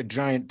took a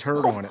giant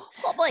turd on it.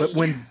 But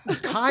when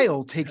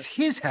Kyle takes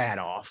his hat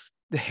off,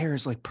 the hair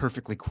is like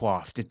perfectly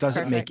coiffed. It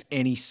doesn't make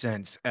any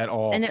sense at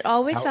all. And it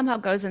always somehow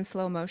goes in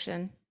slow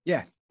motion.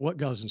 Yeah. What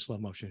goes in slow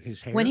motion?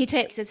 His hair? When he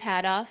takes his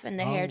hat off and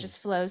the hair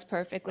just flows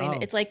perfectly.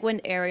 And it's like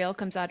when Ariel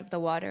comes out of the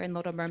water in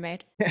Little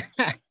Mermaid.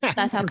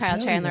 That's how Kyle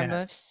Chandler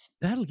moves.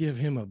 That'll give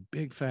him a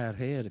big fat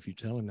head if you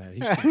tell him that.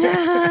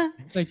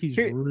 I think he's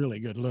really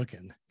good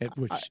looking,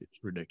 which is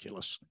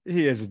ridiculous.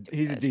 He's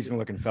a decent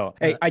looking fellow.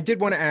 Hey, I did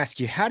want to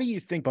ask you, how do you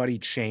think Buddy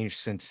changed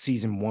since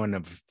season 1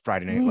 of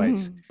Friday Night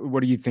Lights?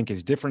 What do you think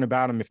is different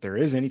about him, if there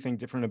is anything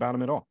different about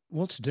him at all?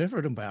 What's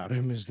different about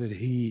him is that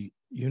he,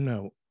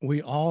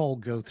 we all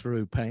go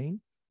through pain.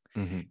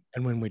 And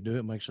when we do,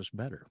 it makes us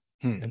better.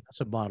 And that's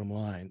the bottom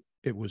line.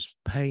 It was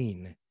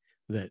pain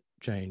that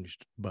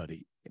changed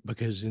Buddy,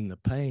 because in the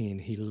pain,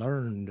 he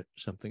learned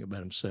something about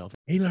himself.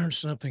 He learned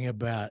something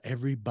about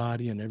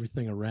everybody and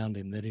everything around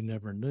him that he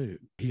never knew.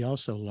 He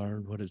also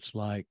learned what it's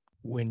like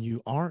when you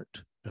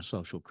aren't a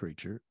social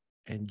creature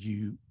and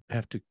you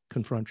have to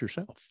confront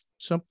yourself.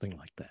 Something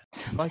like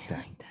that. Like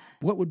that.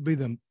 What would be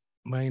the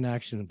main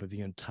action of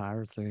the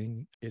entire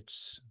thing?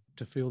 It's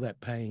to feel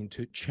that pain,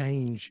 to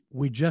change.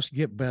 We just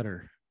get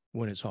better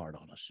when it's hard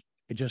on us.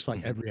 It's just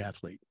like every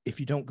athlete. If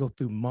you don't go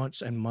through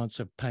months and months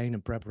of pain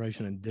and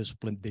preparation and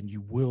discipline, then you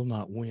will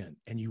not win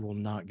and you will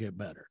not get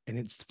better. And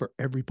it's for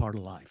every part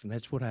of life. And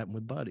that's what happened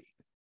with Buddy.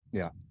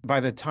 Yeah. By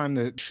the time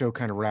the show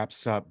kind of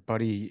wraps up,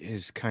 Buddy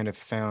has kind of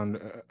found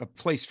a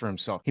place for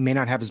himself. He may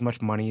not have as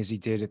much money as he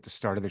did at the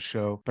start of the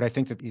show, but I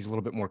think that he's a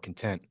little bit more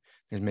content.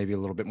 There's maybe a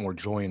little bit more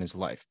joy in his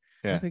life.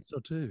 I Yeah. think so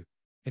too.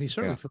 And he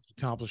certainly Yeah. feels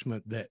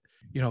accomplishment that,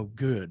 you know,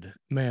 good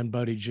man,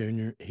 Buddy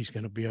Jr., he's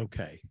going to be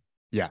okay.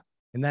 Yeah.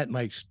 And that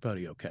makes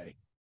Buddy okay.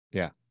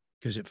 Yeah.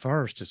 Because at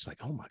first it's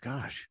like, oh my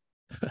gosh,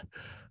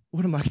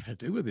 what am I going to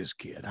do with this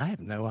kid? I have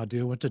no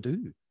idea what to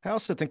do. I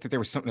also think that there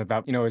was something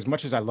about, you know, as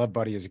much as I love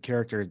Buddy as a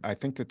character, I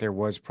think that there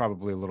was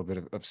probably a little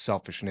bit of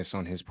selfishness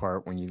on his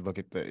part when you look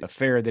at the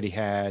affair that he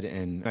had.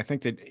 And I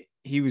think that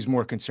he was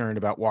more concerned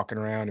about walking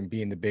around and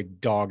being the big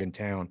dog in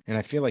town. And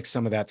I feel like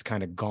some of that's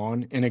kind of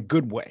gone in a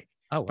good way.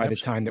 Oh, by the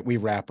time that we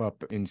wrap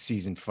up in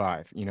season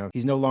 5, you know,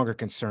 he's no longer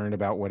concerned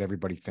about what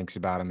everybody thinks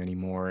about him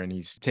anymore. And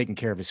he's taking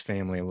care of his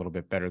family a little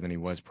bit better than he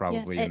was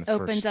probably in the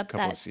first couple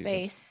of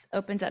seasons.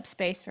 Opens up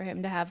space for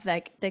him to have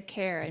like the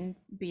care and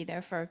be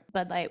there for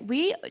Bud Light.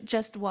 We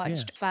just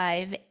watched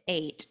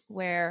 5-8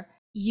 where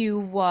you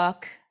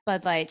walk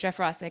Bud Light, Jeff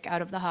Rossick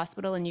out of the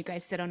hospital and you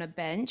guys sit on a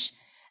bench.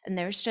 And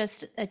there's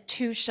just a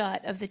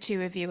 2-shot of the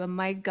two of you. And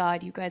my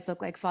God, you guys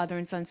look like father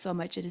and son so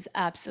much. It is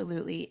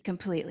absolutely,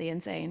 completely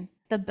insane.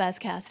 The best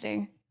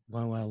casting.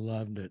 Well, I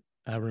loved it.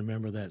 I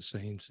remember that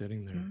scene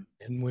sitting there,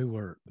 and we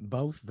were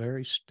both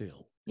very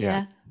still.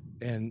 Yeah.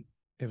 And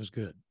it was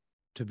good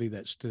to be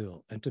that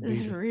still and to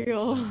be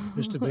real.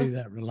 Just to be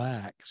that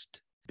relaxed.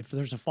 If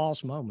there's a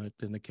false moment,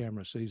 then the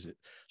camera sees it.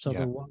 So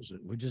there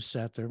wasn't. We just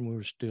sat there and we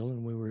were still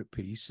and we were at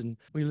peace and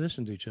we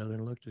listened to each other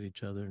and looked at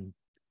each other and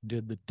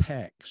did the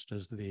text,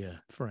 as the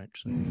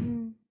French say.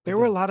 There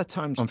were a lot of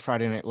times on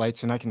Friday Night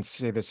Lights, and I can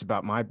say this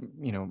about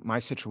my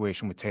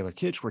situation with Taylor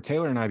Kitsch, where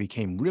Taylor and I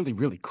became really,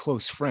 really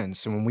close friends.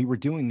 So when we were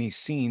doing these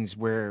scenes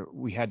where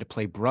we had to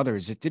play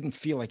brothers, it didn't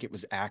feel like it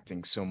was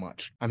acting so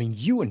much. I mean,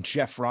 you and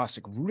Jeff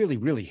Rossick really,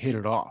 really hit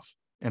it off.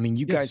 I mean,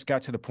 you guys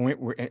got to the point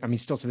where, I mean,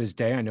 still to this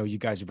day, I know you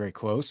guys are very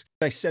close.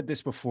 I said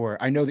this before.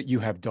 I know that you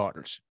have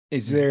daughters.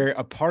 Is there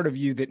a part of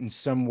you that in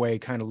some way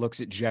kind of looks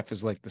at Jeff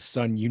as like the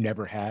son you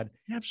never had?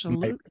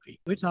 Absolutely.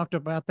 We talked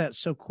about that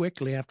so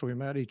quickly after we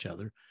met each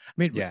other. I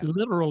mean,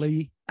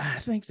 literally, I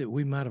think that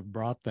we might have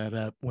brought that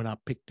up when I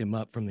picked him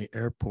up from the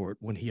airport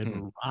when he had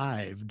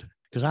arrived.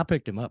 Because I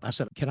picked him up. I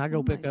said, can I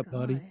go pick up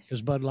Buddy?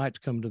 Because Bud Light's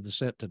coming to the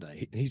set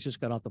today. He's just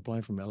got off the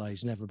plane from LA.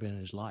 He's never been in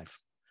his life.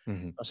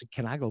 I said,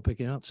 can I go pick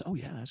him up? So, oh,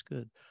 yeah, that's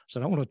good. I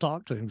said, I want to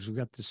talk to him because we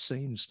got this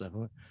scene and stuff.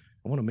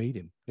 I want to meet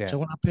him. So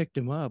when I picked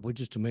him up, we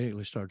just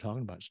immediately started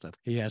talking about stuff.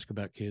 He asked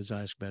about kids.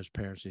 I asked about his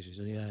parents. He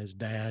said, yeah, his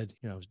dad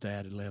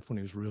had left when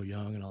he was real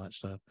young and all that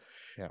stuff.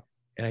 Yeah.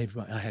 And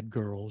I had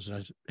girls and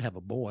I have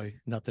a boy.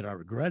 Not that I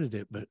regretted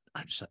it, but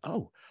I just said,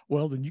 oh,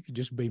 well, then you could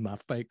just be my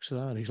fake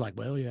son. He's like,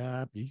 well,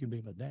 yeah, you can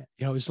be my dad.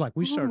 You know, it's like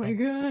we started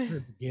at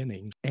the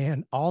beginning.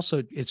 And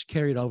also it's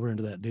carried over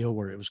into that deal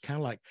where it was kind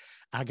of like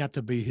I got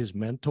to be his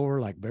mentor,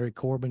 like Barry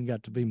Corbin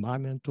got to be my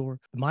mentor.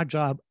 My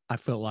job, I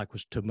felt like,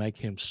 was to make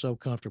him so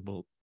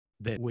comfortable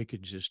that we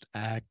could just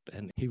act.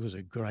 And he was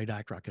a great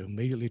actor. I could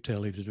immediately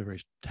tell he was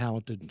very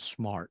talented and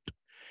smart.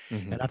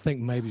 And I think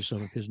maybe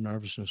some of his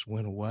nervousness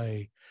went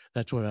away.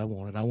 That's what I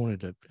wanted. I wanted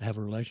to have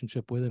a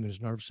relationship with him and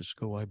his nervousness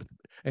go away. But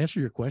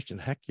answer your question,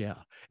 heck yeah.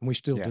 And we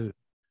still do.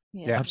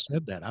 Yeah. I've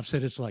said that. I've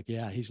said it's like,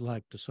 yeah, he's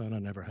like the son I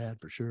never had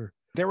for sure.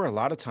 There were a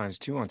lot of times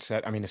too on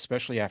set. I mean,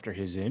 especially after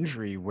his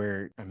injury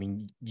where, I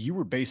mean, you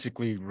were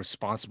basically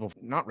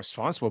not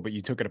responsible, but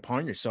you took it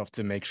upon yourself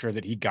to make sure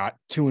that he got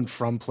to and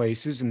from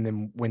places. And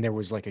then when there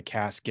was like a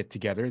cast get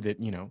together that,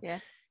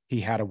 he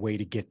had a way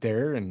to get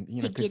there and,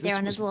 he'd get there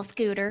on his little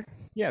scooter.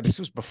 Yeah, this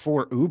was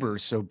before Uber.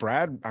 So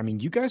Brad, I mean,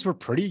 you guys were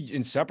pretty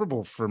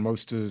inseparable for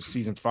most of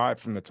season 5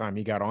 from the time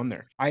he got on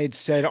there. I had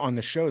said on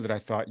the show that I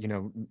thought,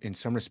 in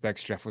some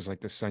respects, Jeff was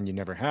like the son you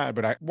never had,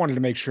 but I wanted to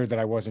make sure that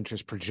I wasn't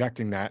just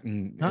projecting that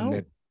and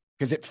that,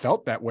 because it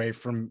felt that way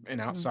from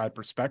an outside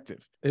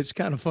perspective. It's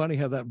kind of funny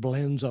how that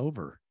blends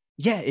over.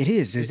 Yeah, it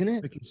is, isn't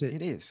it?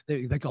 It is.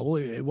 They go, oh,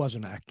 it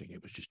wasn't acting.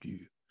 It was just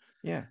you.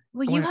 Yeah.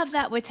 Well, you have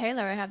that with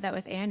Taylor. I have that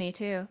with Annie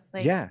too.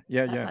 Like, that's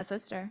my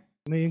sister.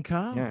 Me and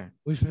Kyle. Yeah.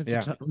 We spent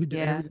the time. We did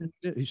everything.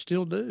 We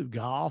still do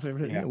golf,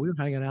 everything. Yeah. We were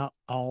hanging out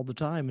all the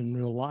time in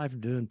real life,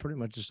 doing pretty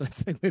much the same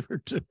thing we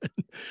were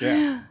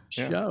doing.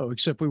 Show,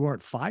 except we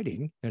weren't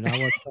fighting, and I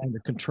wasn't trying to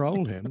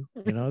control him.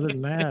 Other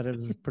than that, it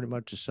was pretty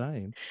much the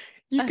same.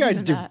 You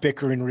guys do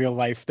bicker in real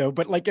life, though,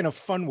 but like in a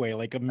fun way,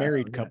 like a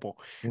married couple.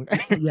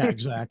 Yeah,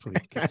 exactly.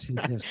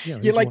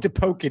 You like to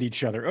poke at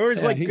each other, or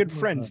it's like good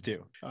friends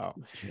do. Oh,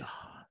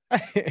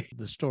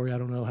 the story, I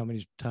don't know how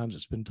many times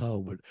it's been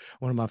told, but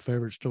one of my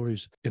favorite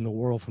stories in the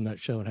world from that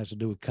show, it has to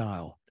do with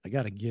Kyle. I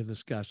got to give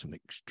this guy some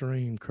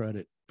extreme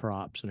credit,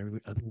 props, and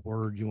every other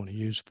word you want to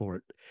use for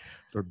it,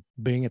 for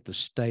being at the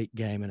state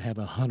game and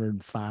having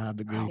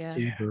 105-degree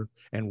fever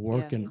and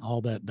working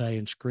all that day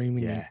and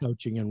screaming and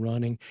coaching and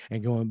running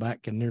and going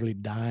back and nearly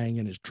dying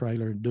in his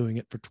trailer and doing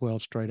it for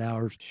 12 straight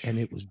hours. And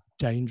it was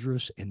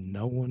dangerous and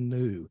no one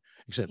knew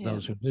except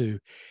those who knew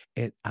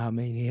it. I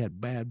mean, he had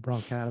bad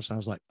bronchitis. I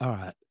was like, all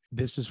right,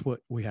 this is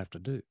what we have to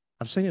do.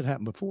 I've seen it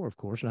happen before, of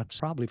course, and I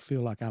probably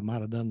feel like I might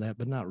have done that,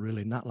 but not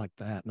really, not like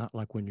that, not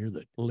like when you're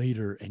the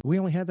leader. And we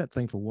only have that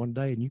thing for one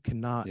day, and you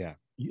cannot,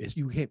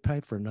 you can't pay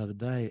for another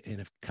day.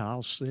 And if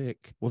Kyle's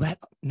sick, well, that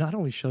not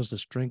only shows the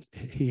strength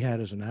he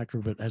had as an actor,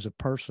 but as a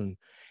person,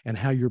 and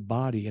how your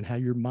body and how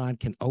your mind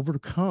can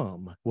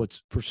overcome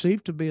what's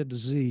perceived to be a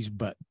disease,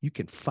 but you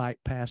can fight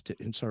past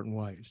it in certain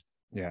ways.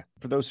 Yeah.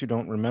 For those who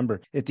don't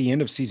remember, at the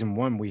end of season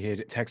 1, we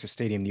hit Texas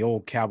Stadium, the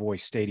old Cowboy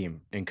Stadium,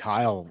 and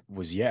Kyle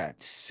was,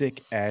 sick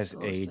as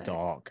a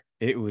dog.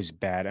 It was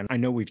bad. And I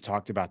know we've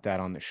talked about that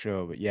on the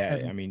show, but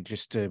I mean,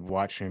 just to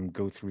watch him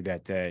go through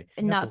that day.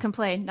 And not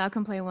complain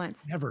once.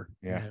 Never.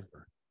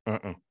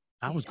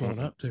 I was going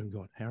up to him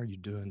going, how are you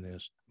doing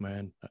this?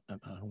 Man, I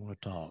don't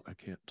want to talk. I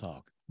can't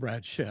talk.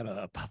 Brad, shut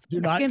up.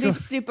 I'm going to be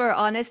super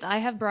honest. I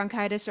have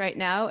bronchitis right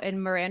now,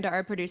 and Miranda,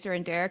 our producer,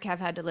 and Derek have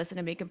had to listen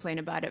to me complain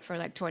about it for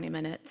like 20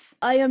 minutes.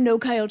 I am no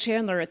Kyle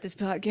Chandler at this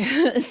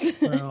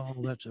podcast. Well,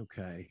 that's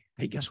okay.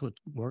 Hey, guess what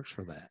works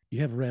for that? You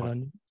have a red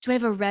onion? Do I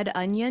have a red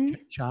onion?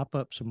 Chop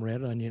up some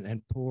red onion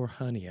and pour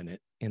honey in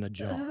it in a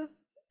jar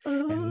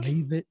and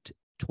leave it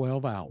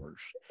 12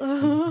 hours.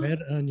 The red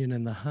onion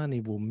and the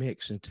honey will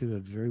mix into a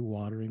very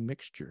watery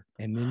mixture.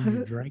 And then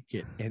you drink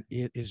it, and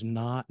it is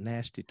not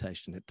nasty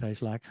tasting. It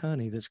tastes like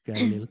honey that's got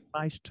a little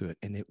spice to it,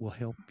 and it will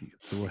help you.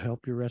 It will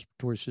help your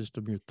respiratory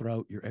system, your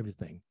throat, your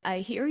everything. I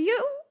hear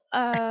you. You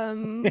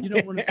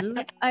don't want to do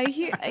it? I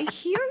hear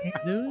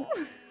you.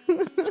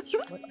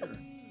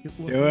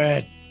 Do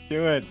it.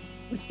 Do it.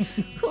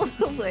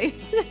 Probably.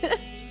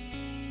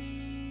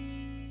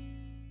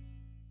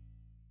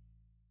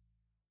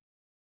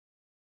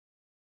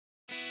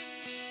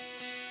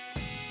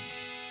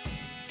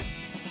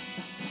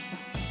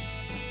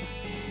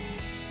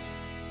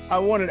 I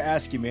wanted to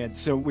ask you, man,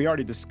 so we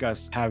already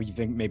discussed how you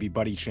think maybe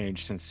Buddy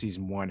changed since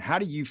season 1. How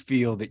do you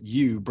feel that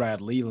you, Brad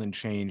Leland,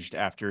 changed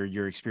after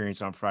your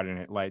experience on Friday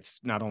Night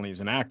Lights, not only as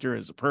an actor,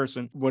 as a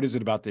person? What is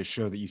it about this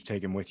show that you've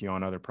taken with you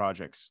on other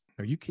projects?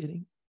 Are you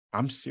kidding?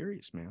 I'm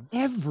serious, man.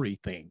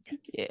 Everything.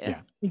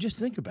 Yeah. You just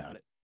think about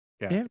it.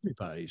 Yeah.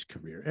 Everybody's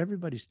career,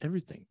 everybody's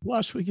everything.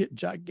 Plus, we get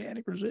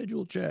gigantic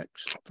residual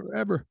checks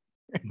forever.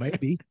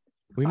 Maybe.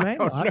 We may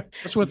not.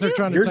 That's what they're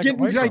trying to You're take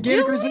getting away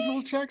gigantic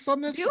residual checks on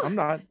this? I'm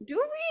not.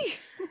 Do we?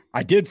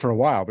 I did for a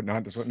while, but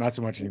not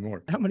so much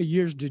anymore. How many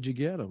years did you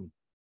get them?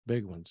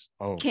 Big ones.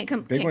 Oh, big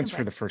ones complain.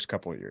 For the first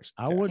couple of years.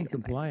 I wouldn't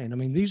complain. I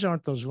mean, these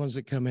aren't those ones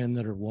that come in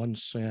that are 1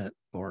 cent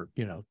or,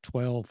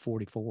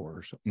 $12.44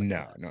 or something.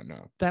 No.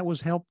 That was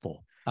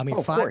helpful. I mean,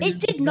 it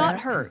did not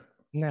hurt.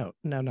 No.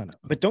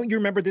 But don't you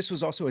remember this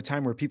was also a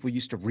time where people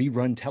used to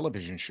rerun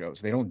television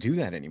shows? They don't do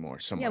that anymore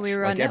so much. Yeah, we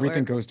were on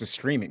everything goes to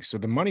streaming. So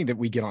the money that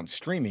we get on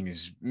streaming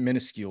is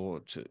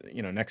minuscule to,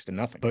 next to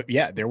nothing. But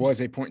yeah, there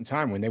was a point in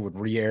time when they would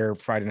re-air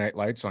Friday Night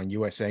Lights on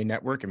USA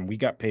Network, and we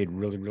got paid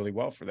really, really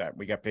well for that.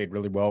 We got paid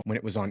really well when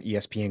it was on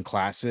ESPN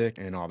Classic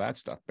and all that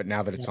stuff. But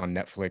now that it's on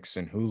Netflix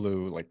and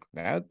Hulu, like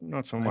that,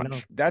 not so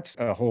much. That's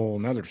a whole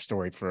nother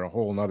story for a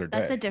whole nother day.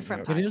 That's a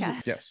different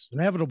podcast. Yes.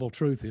 Inevitable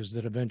truth is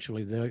that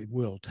eventually they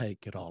will take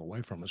it all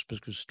away from us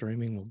because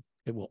streaming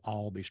it will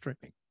all be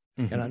streaming.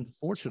 Mm-hmm. And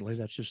unfortunately,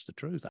 that's just the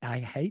truth. I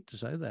hate to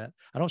say that.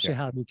 I don't see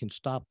how we can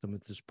stop them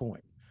at this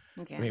point.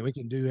 Okay. I mean, we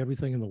can do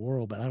everything in the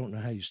world, but I don't know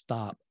how you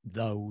stop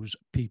those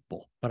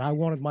people. But I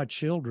wanted my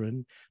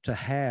children to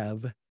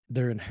have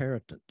their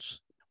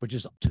inheritance, which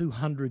is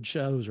 200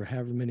 shows or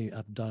however many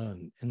I've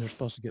done, and they're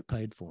supposed to get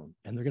paid for them.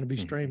 And they're going to be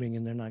streaming,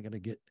 and they're not going to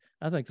get,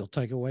 I think they'll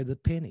take away the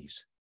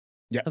pennies.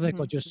 Yeah. I think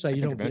they'll just say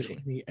you don't get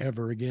any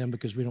ever again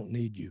because we don't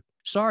need you.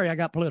 Sorry, I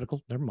got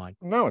political. Never mind.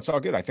 No, it's all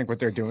good. I think what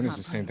they're doing is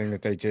the same thing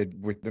that they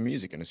did with the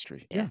music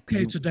industry. Yeah.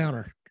 Okay, it's a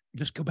downer.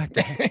 Just go back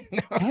to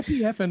happy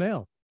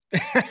FNL.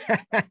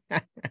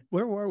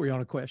 Where were we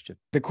on a question?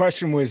 The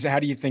question was, how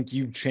do you think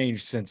you've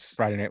changed since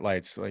Friday Night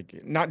Lights? Like,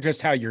 not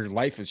just how your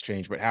life has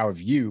changed, but how have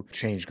you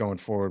changed going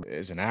forward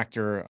as an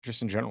actor,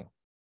 just in general?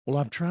 Well,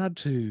 I've tried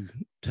to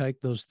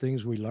take those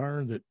things we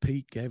learned that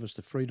Pete gave us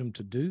the freedom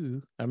to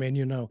do. I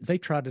mean, they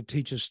tried to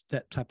teach us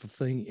that type of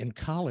thing in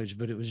college,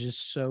 but it was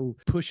just so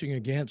pushing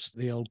against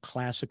the old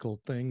classical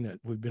thing that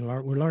we've been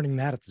learning. We're learning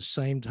that at the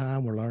same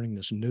time. We're learning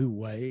this new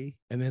way.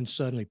 And then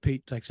suddenly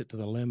Pete takes it to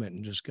the limit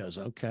and just goes,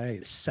 okay,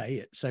 say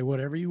it. Say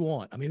whatever you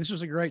want. I mean, this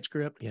was a great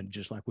script. And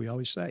just like we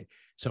always say,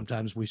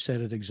 sometimes we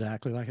said it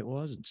exactly like it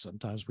was, and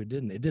sometimes we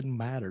didn't. It didn't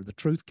matter. The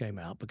truth came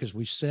out because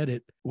we said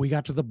it. We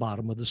got to the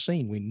bottom of the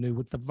scene. We knew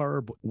what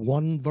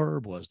one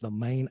verb was, the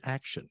main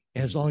action.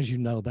 And as long as you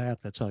know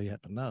that, that's all you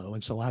have to know.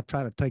 And so I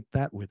try to take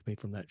that with me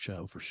from that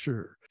show for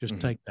sure. Just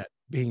take that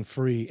being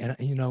free. And,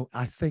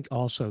 I think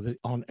also that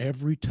on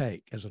every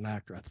take as an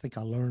actor, I think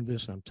I learned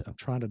this, and I'm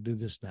trying to do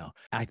this now.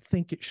 I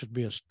think it should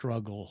be a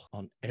struggle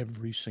on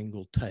every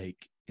single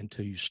take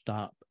until you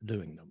stop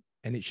doing them.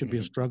 And it should be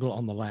a struggle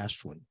on the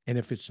last one. And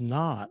if it's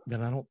not,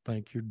 then I don't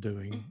think you're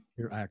doing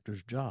your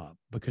actor's job,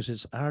 because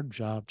it's our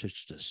job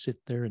just to sit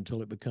there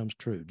until it becomes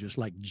true, just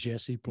like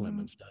Jesse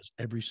Plemons does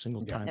every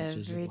single time.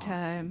 Every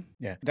time.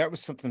 Yeah, that was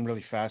something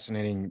really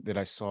fascinating that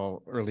I saw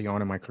early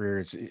on in my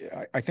career.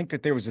 I think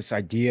that there was this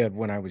idea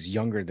when I was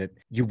younger that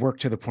you work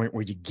to the point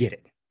where you get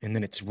it. and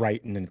then it's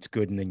right, and then it's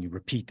good, and then you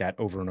repeat that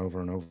over and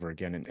over and over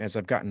again. And as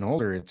I've gotten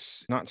older,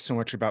 it's not so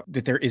much about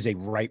that there is a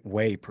right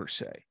way per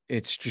se.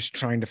 It's just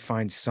trying to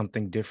find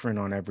something different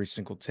on every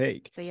single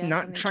take. So yeah, Not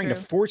something trying to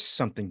true. force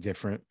something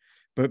different,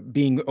 but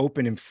being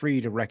open and free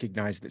to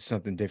recognize that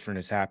something different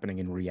is happening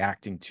and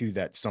reacting to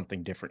that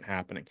something different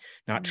happening,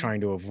 not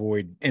trying to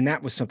avoid. And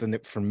that was something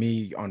that for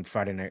me on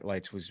Friday Night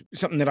Lights was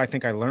something that I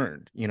think I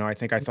learned. I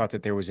think I thought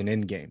that there was an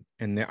end game,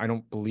 and I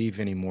don't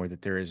believe anymore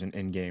that there is an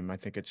end game. I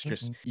think it's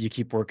just you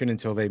keep working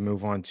until they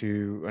move on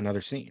to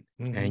another scene.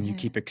 And you Yeah.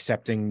 keep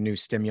accepting new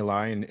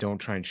stimuli and don't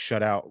try and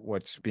shut out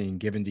what's being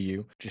given to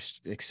you.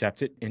 Just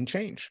accept it and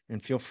change,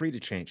 and feel free to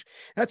change.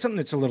 That's something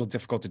that's a little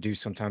difficult to do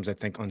sometimes, I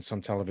think, on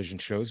some television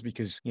shows,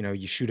 because,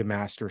 you shoot a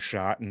master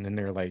shot and then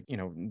they're like,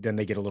 then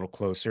they get a little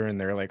closer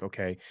and they're like,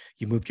 okay,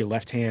 you moved your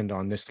left hand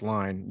on this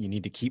line. You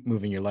need to keep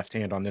moving your left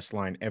hand on this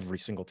line every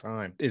single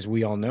time. As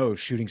we all know,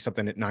 shooting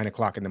something at 9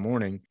 o'clock in the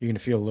morning, you're going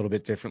to feel a little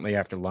bit differently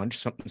after lunch.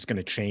 Something's going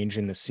to change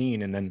in the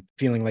scene. And then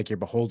feeling like you're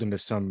beholden to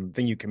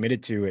something you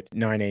committed to at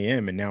 9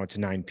 a.m. and now it's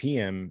 9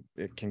 p.m.,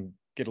 it can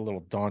get a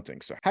little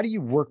daunting. So how do you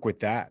work with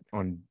that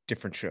on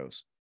different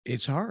shows?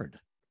 It's hard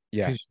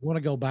Yeah. because you want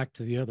to go back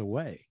to the other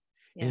way.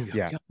 And you go,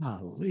 Yeah.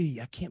 golly,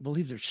 I can't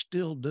believe they're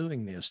still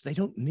doing this. They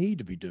don't need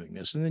to be doing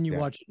this. And then you Yeah.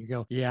 watch it and you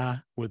go, yeah,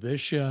 with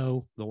this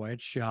show, the way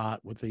it's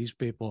shot, with these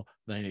people,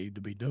 they need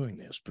to be doing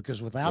this,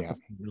 because without the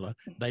formula,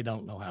 they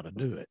don't know how to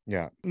do it.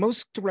 Yeah.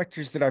 Most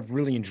directors that I've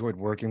really enjoyed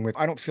working with,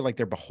 I don't feel like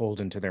they're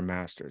beholden to their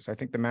masters. I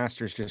think the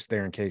master's just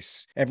there in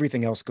case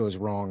everything else goes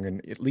wrong.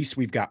 And at least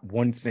we've got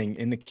one thing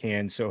in the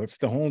can. So if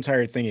the whole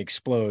entire thing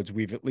explodes,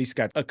 we've at least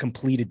got a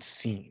completed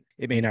scene.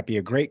 It may not be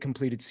a great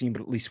completed scene,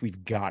 but at least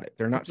we've got it.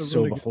 They're not That's a so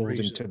really good beholden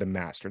reason. to the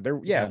master. They're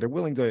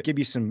willing to give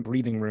you some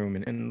breathing room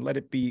and let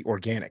it be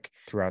organic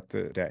throughout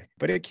the day.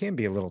 But it can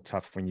be a little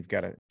tough when you've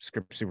got a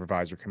script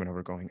supervisor coming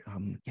over going,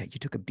 yeah, you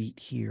took a beat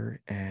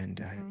here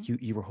and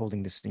you were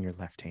holding this in your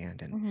left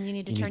hand and You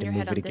need to you turn need to your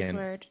head move it on this again.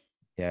 word.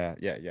 Yeah.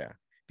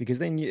 Because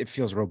then it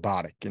feels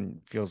robotic and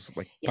feels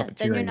like Yeah, then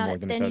you're puppeteering more not,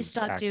 than it then you does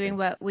stop acting. doing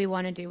what we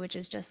want to do, which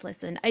is just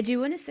listen. I do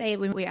want to say,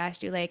 when we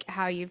asked you like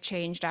how you've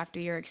changed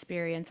after your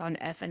experience on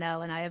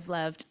FNL, and I have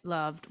loved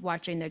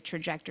watching the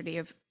trajectory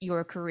of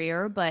your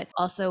career, but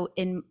also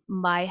in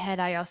my head,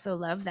 I also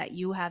love that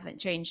you haven't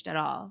changed at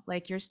all.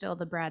 Like, you're still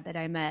the Brad that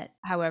I met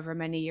however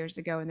many years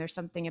ago, and there's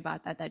something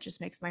about that that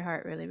just makes my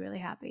heart really, really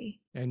happy.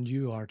 And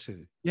you are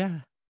too. Yeah.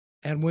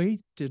 And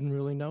we didn't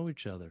really know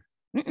each other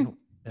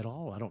at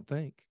all, I don't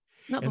think.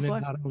 Not And before.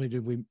 then not only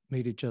did we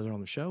meet each other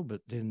on the show, but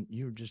then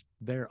you were just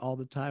there all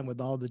the time with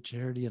all the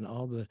charity and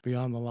all the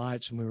Beyond the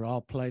Lights, and we were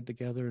all played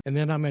together. And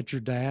then I met your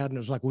dad, and it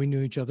was like we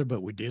knew each other,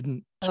 but we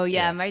didn't. Oh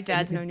yeah, Yeah. my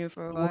dad's known you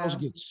for a The worlds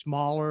while. get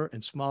smaller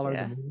and smaller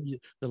Yeah.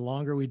 the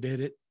longer we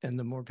did it, and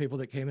the more people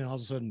that came in, all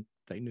of a sudden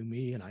they knew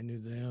me and I knew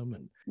them.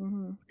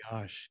 And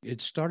gosh, it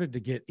started to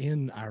get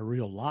in our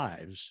real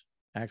lives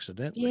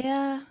accidentally.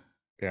 Yeah.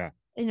 Yeah.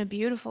 In a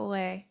beautiful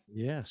way.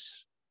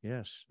 Yes.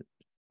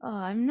 Oh,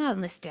 I'm not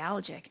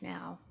nostalgic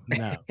now.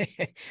 No.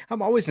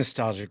 I'm always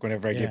nostalgic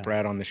whenever I Yeah. get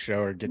Brad on the show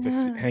or get to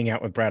hang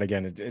out with Brad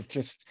again. It's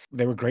just,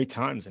 they were great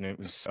times and it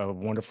was a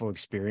wonderful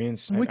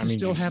experience. And we I can mean,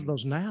 still just- have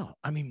those now.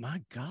 I mean, my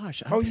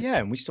gosh. Oh yeah,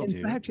 and we still In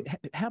do. fact,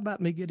 how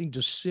about me getting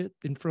to sit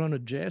in front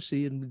of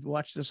Jesse and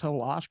watch this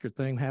whole Oscar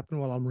thing happen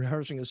while I'm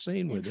rehearsing a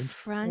scene with In him?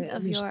 front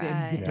of And your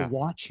get to eyes.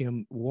 watch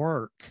him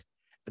work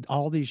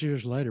all these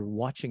years later,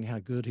 watching how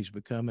good he's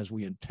become as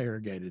we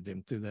interrogated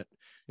him through that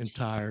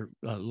entire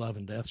Love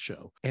and Death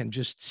show, and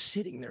just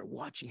sitting there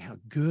watching how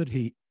good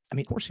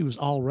of course he was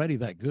already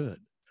that good,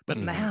 but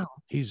now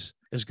he's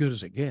as good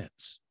as it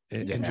gets.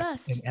 He's the And,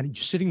 best. and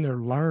sitting there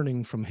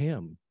learning from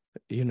him,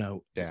 being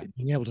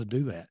able to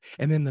do that.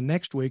 And then the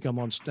next week I'm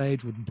on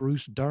stage with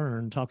Bruce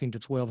Dern talking to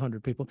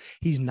 1,200 people.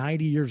 He's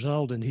 90 years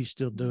old and he's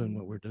still doing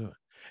what we're doing.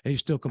 And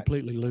he's still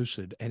completely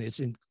lucid. And it's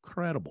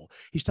incredible.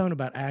 He's talking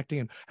about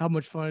acting and how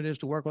much fun it is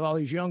to work with all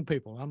these young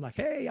people. I'm like,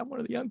 hey, I'm one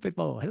of the young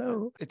people.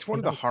 Hello. It's one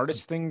of the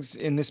hardest things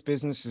in this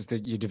business is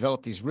that you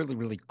develop these really,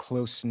 really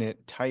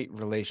close-knit, tight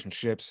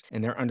relationships,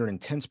 and they're under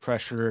intense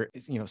pressure.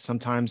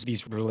 Sometimes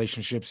these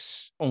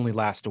relationships only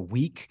last a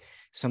week.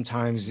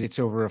 Sometimes it's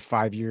over a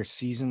 5-year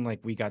season like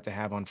we got to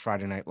have on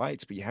Friday Night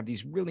Lights, but you have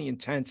these really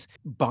intense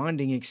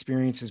bonding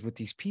experiences with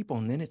these people,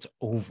 and then it's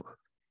over.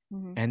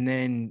 And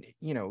then,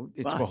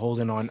 it's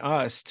beholden on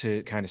us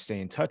to kind of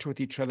stay in touch with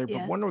each other.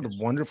 But one of the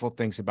wonderful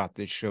things about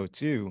this show,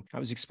 too, I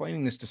was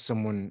explaining this to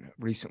someone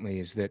recently,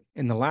 is that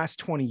in the last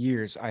 20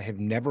 years, I have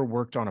never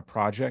worked on a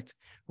project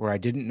where I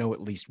didn't know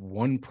at least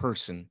one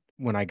person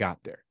when I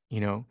got there.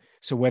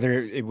 So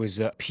whether it was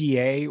a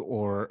PA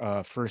or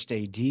a first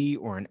AD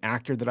or an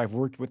actor that I've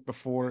worked with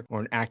before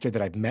or an actor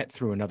that I've met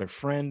through another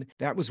friend,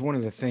 that was one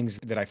of the things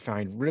that I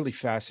find really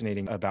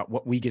fascinating about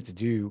what we get to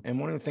do. And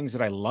one of the things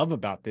that I love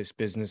about this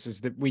business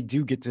is that we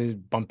do get to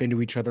bump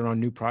into each other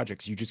on new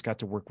projects. You just got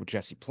to work with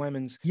Jesse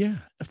Plemons. Yeah,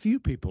 a few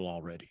people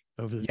already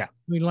over there. Yeah.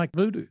 I mean, like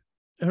Voodoo.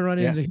 I run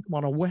into him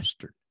on a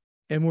Western.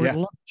 And we're at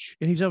lunch,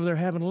 and he's over there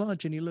having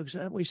lunch, and he looks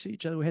up. We see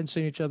each other. We hadn't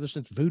seen each other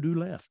since Voodoo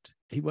left.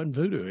 He wasn't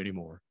Voodoo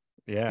anymore.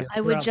 Yeah.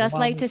 I would throughout the just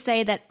like Bible. to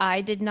say that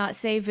I did not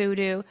say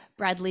voodoo.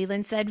 Brad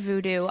Leland said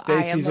voodoo.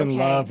 Stacy's I am in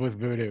okay. love with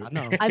voodoo. I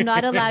know. I'm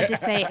not allowed to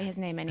say his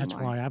name That's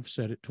anymore. why I've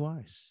said it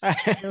twice.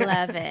 I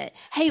love it.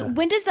 Hey, Yeah.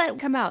 when does that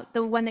come out?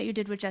 The one that you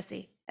did with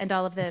Jesse and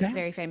all of the It's out.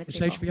 very famous It's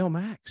people. HBO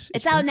Max.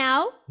 It's out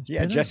now?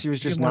 Yeah, Jesse was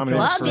just nominated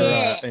nominated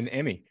Plug for it. an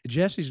Emmy.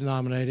 Jesse's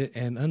nominated,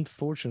 and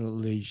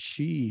unfortunately,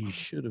 she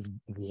should have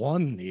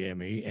won the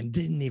Emmy and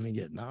didn't even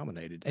get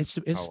nominated. It's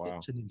wow.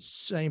 it's an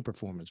insane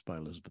performance by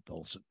Elizabeth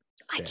Olsen.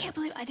 I Yeah. can't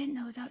believe I didn't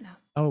know it was out now.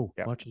 Oh,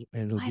 Yep. watch it,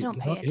 and I don't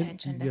pay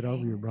attention to get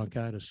over your things.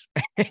 bronchitis.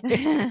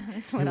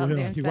 That's what It I'll do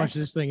will. If you watch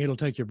instead. this thing, it'll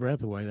take your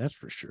breath away. That's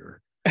for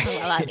sure. Oh,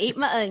 well, I'll eat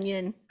my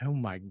onion. Oh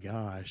my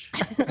gosh.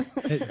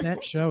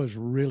 That show is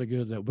really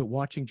good though. But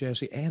watching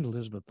Jesse and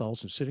Elizabeth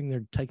Olsen sitting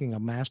there taking a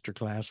master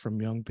class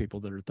from young people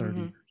that are 30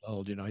 years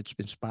old, it's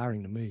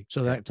inspiring to me.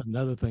 So that's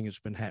another thing that's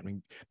been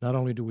happening. Not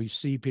only do we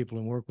see people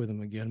and work with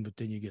them again, but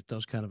then you get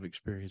those kind of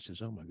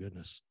experiences. Oh my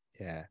goodness.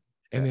 Yeah.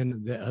 And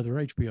then the other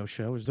HBO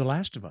show is The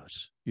Last of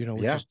Us, which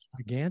is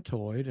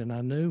gigantoid. And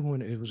I knew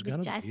when it was going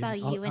to be. I saw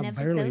you in I'm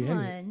barely episode in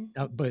it.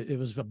 1. But it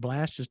was a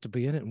blast just to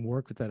be in it and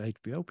work with that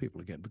HBO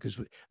people again, because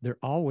they're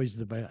always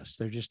the best.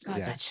 They're just, God,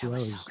 that show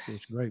was so good.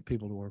 it's great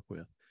people to work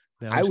with.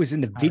 I was in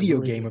the video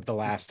really game do. of The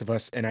Last of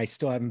Us, and I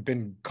still haven't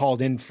been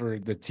called in for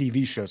the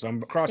TV show. So I'm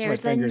crossing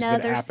There's my fingers that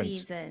it another happens.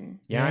 season.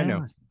 Yeah,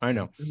 I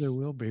know. There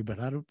will be, but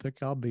I don't think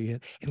I'll be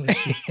in.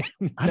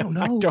 I don't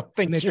know. I don't think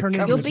When they you're turn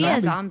into coming. You'll be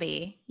a zombie.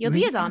 zombie. You'll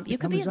be a zombie. You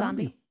could I'm be a a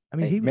zombie. I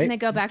mean, Hey, he may- And then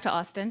go back to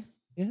Austin.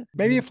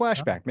 Maybe a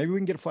flashback. Maybe we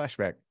can get a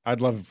flashback.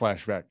 I'd love a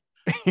flashback.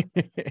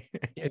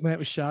 That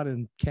was shot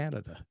in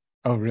Canada.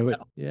 Oh, really?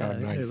 Yeah, Oh,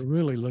 nice. it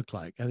really looked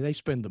like. I mean, they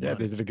spend the Yeah,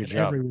 money. they did a good And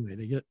job. everywhere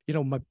they get,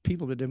 my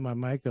people that did my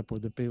makeup were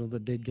the people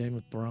that did Game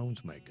of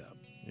Thrones makeup.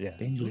 Yeah,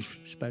 English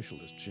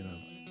specialists.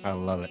 I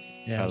love it.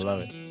 Yeah, I it's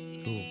love cool. it.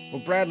 It's cool.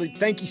 Well, Bradley,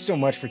 thank you so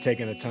much for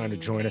taking the time to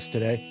join us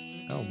today.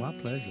 Oh, my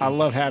pleasure. I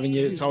love having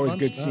you. It's It's always fun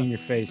good stuff. seeing your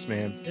face,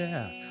 man.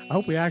 Yeah, I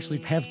hope we actually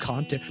have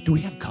content. Do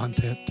we have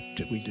content?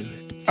 Did we do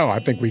it? Oh, I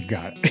think we've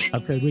got it.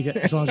 Okay, we got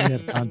as long as we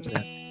have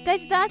content.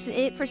 Guys, that's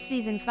it for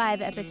season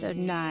 5, episode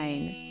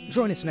 9.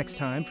 Join us next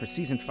time for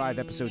season 5,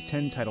 episode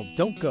 10, titled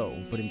Don't Go.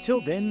 But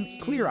until then,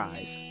 clear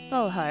eyes.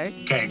 Full heart.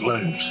 Can't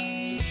lose.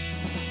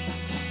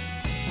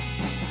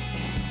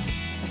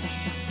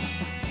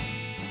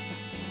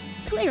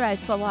 Clear Eyes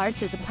Full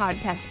Hearts is a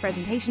podcast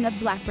presentation of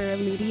Black Barrel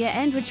Media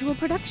and Ritual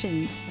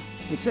Productions.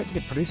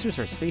 Executive producers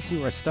are Stacey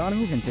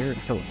Orestano and Derek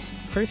Phillips,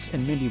 Chris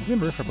and Mindy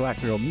Wimmer for Black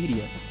Barrel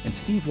Media, and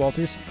Steve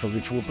Walters for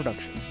Ritual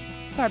Productions.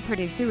 Our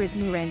producer is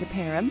Miranda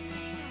Parham.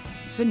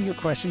 Send your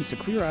questions to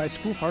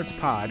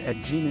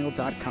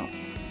cleareyesfullheartspod@gmail.com.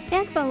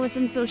 And follow us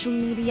on social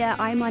media.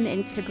 I'm on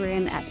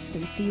Instagram at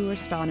Stacey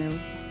Orestano.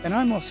 And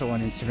I'm also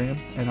on Instagram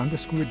at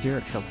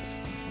 _Derek Phillips.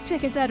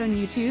 Check us out on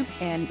YouTube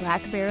and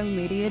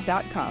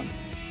blackbarrelmedia.com.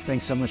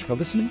 Thanks so much for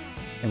listening,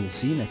 and we'll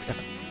see you next time.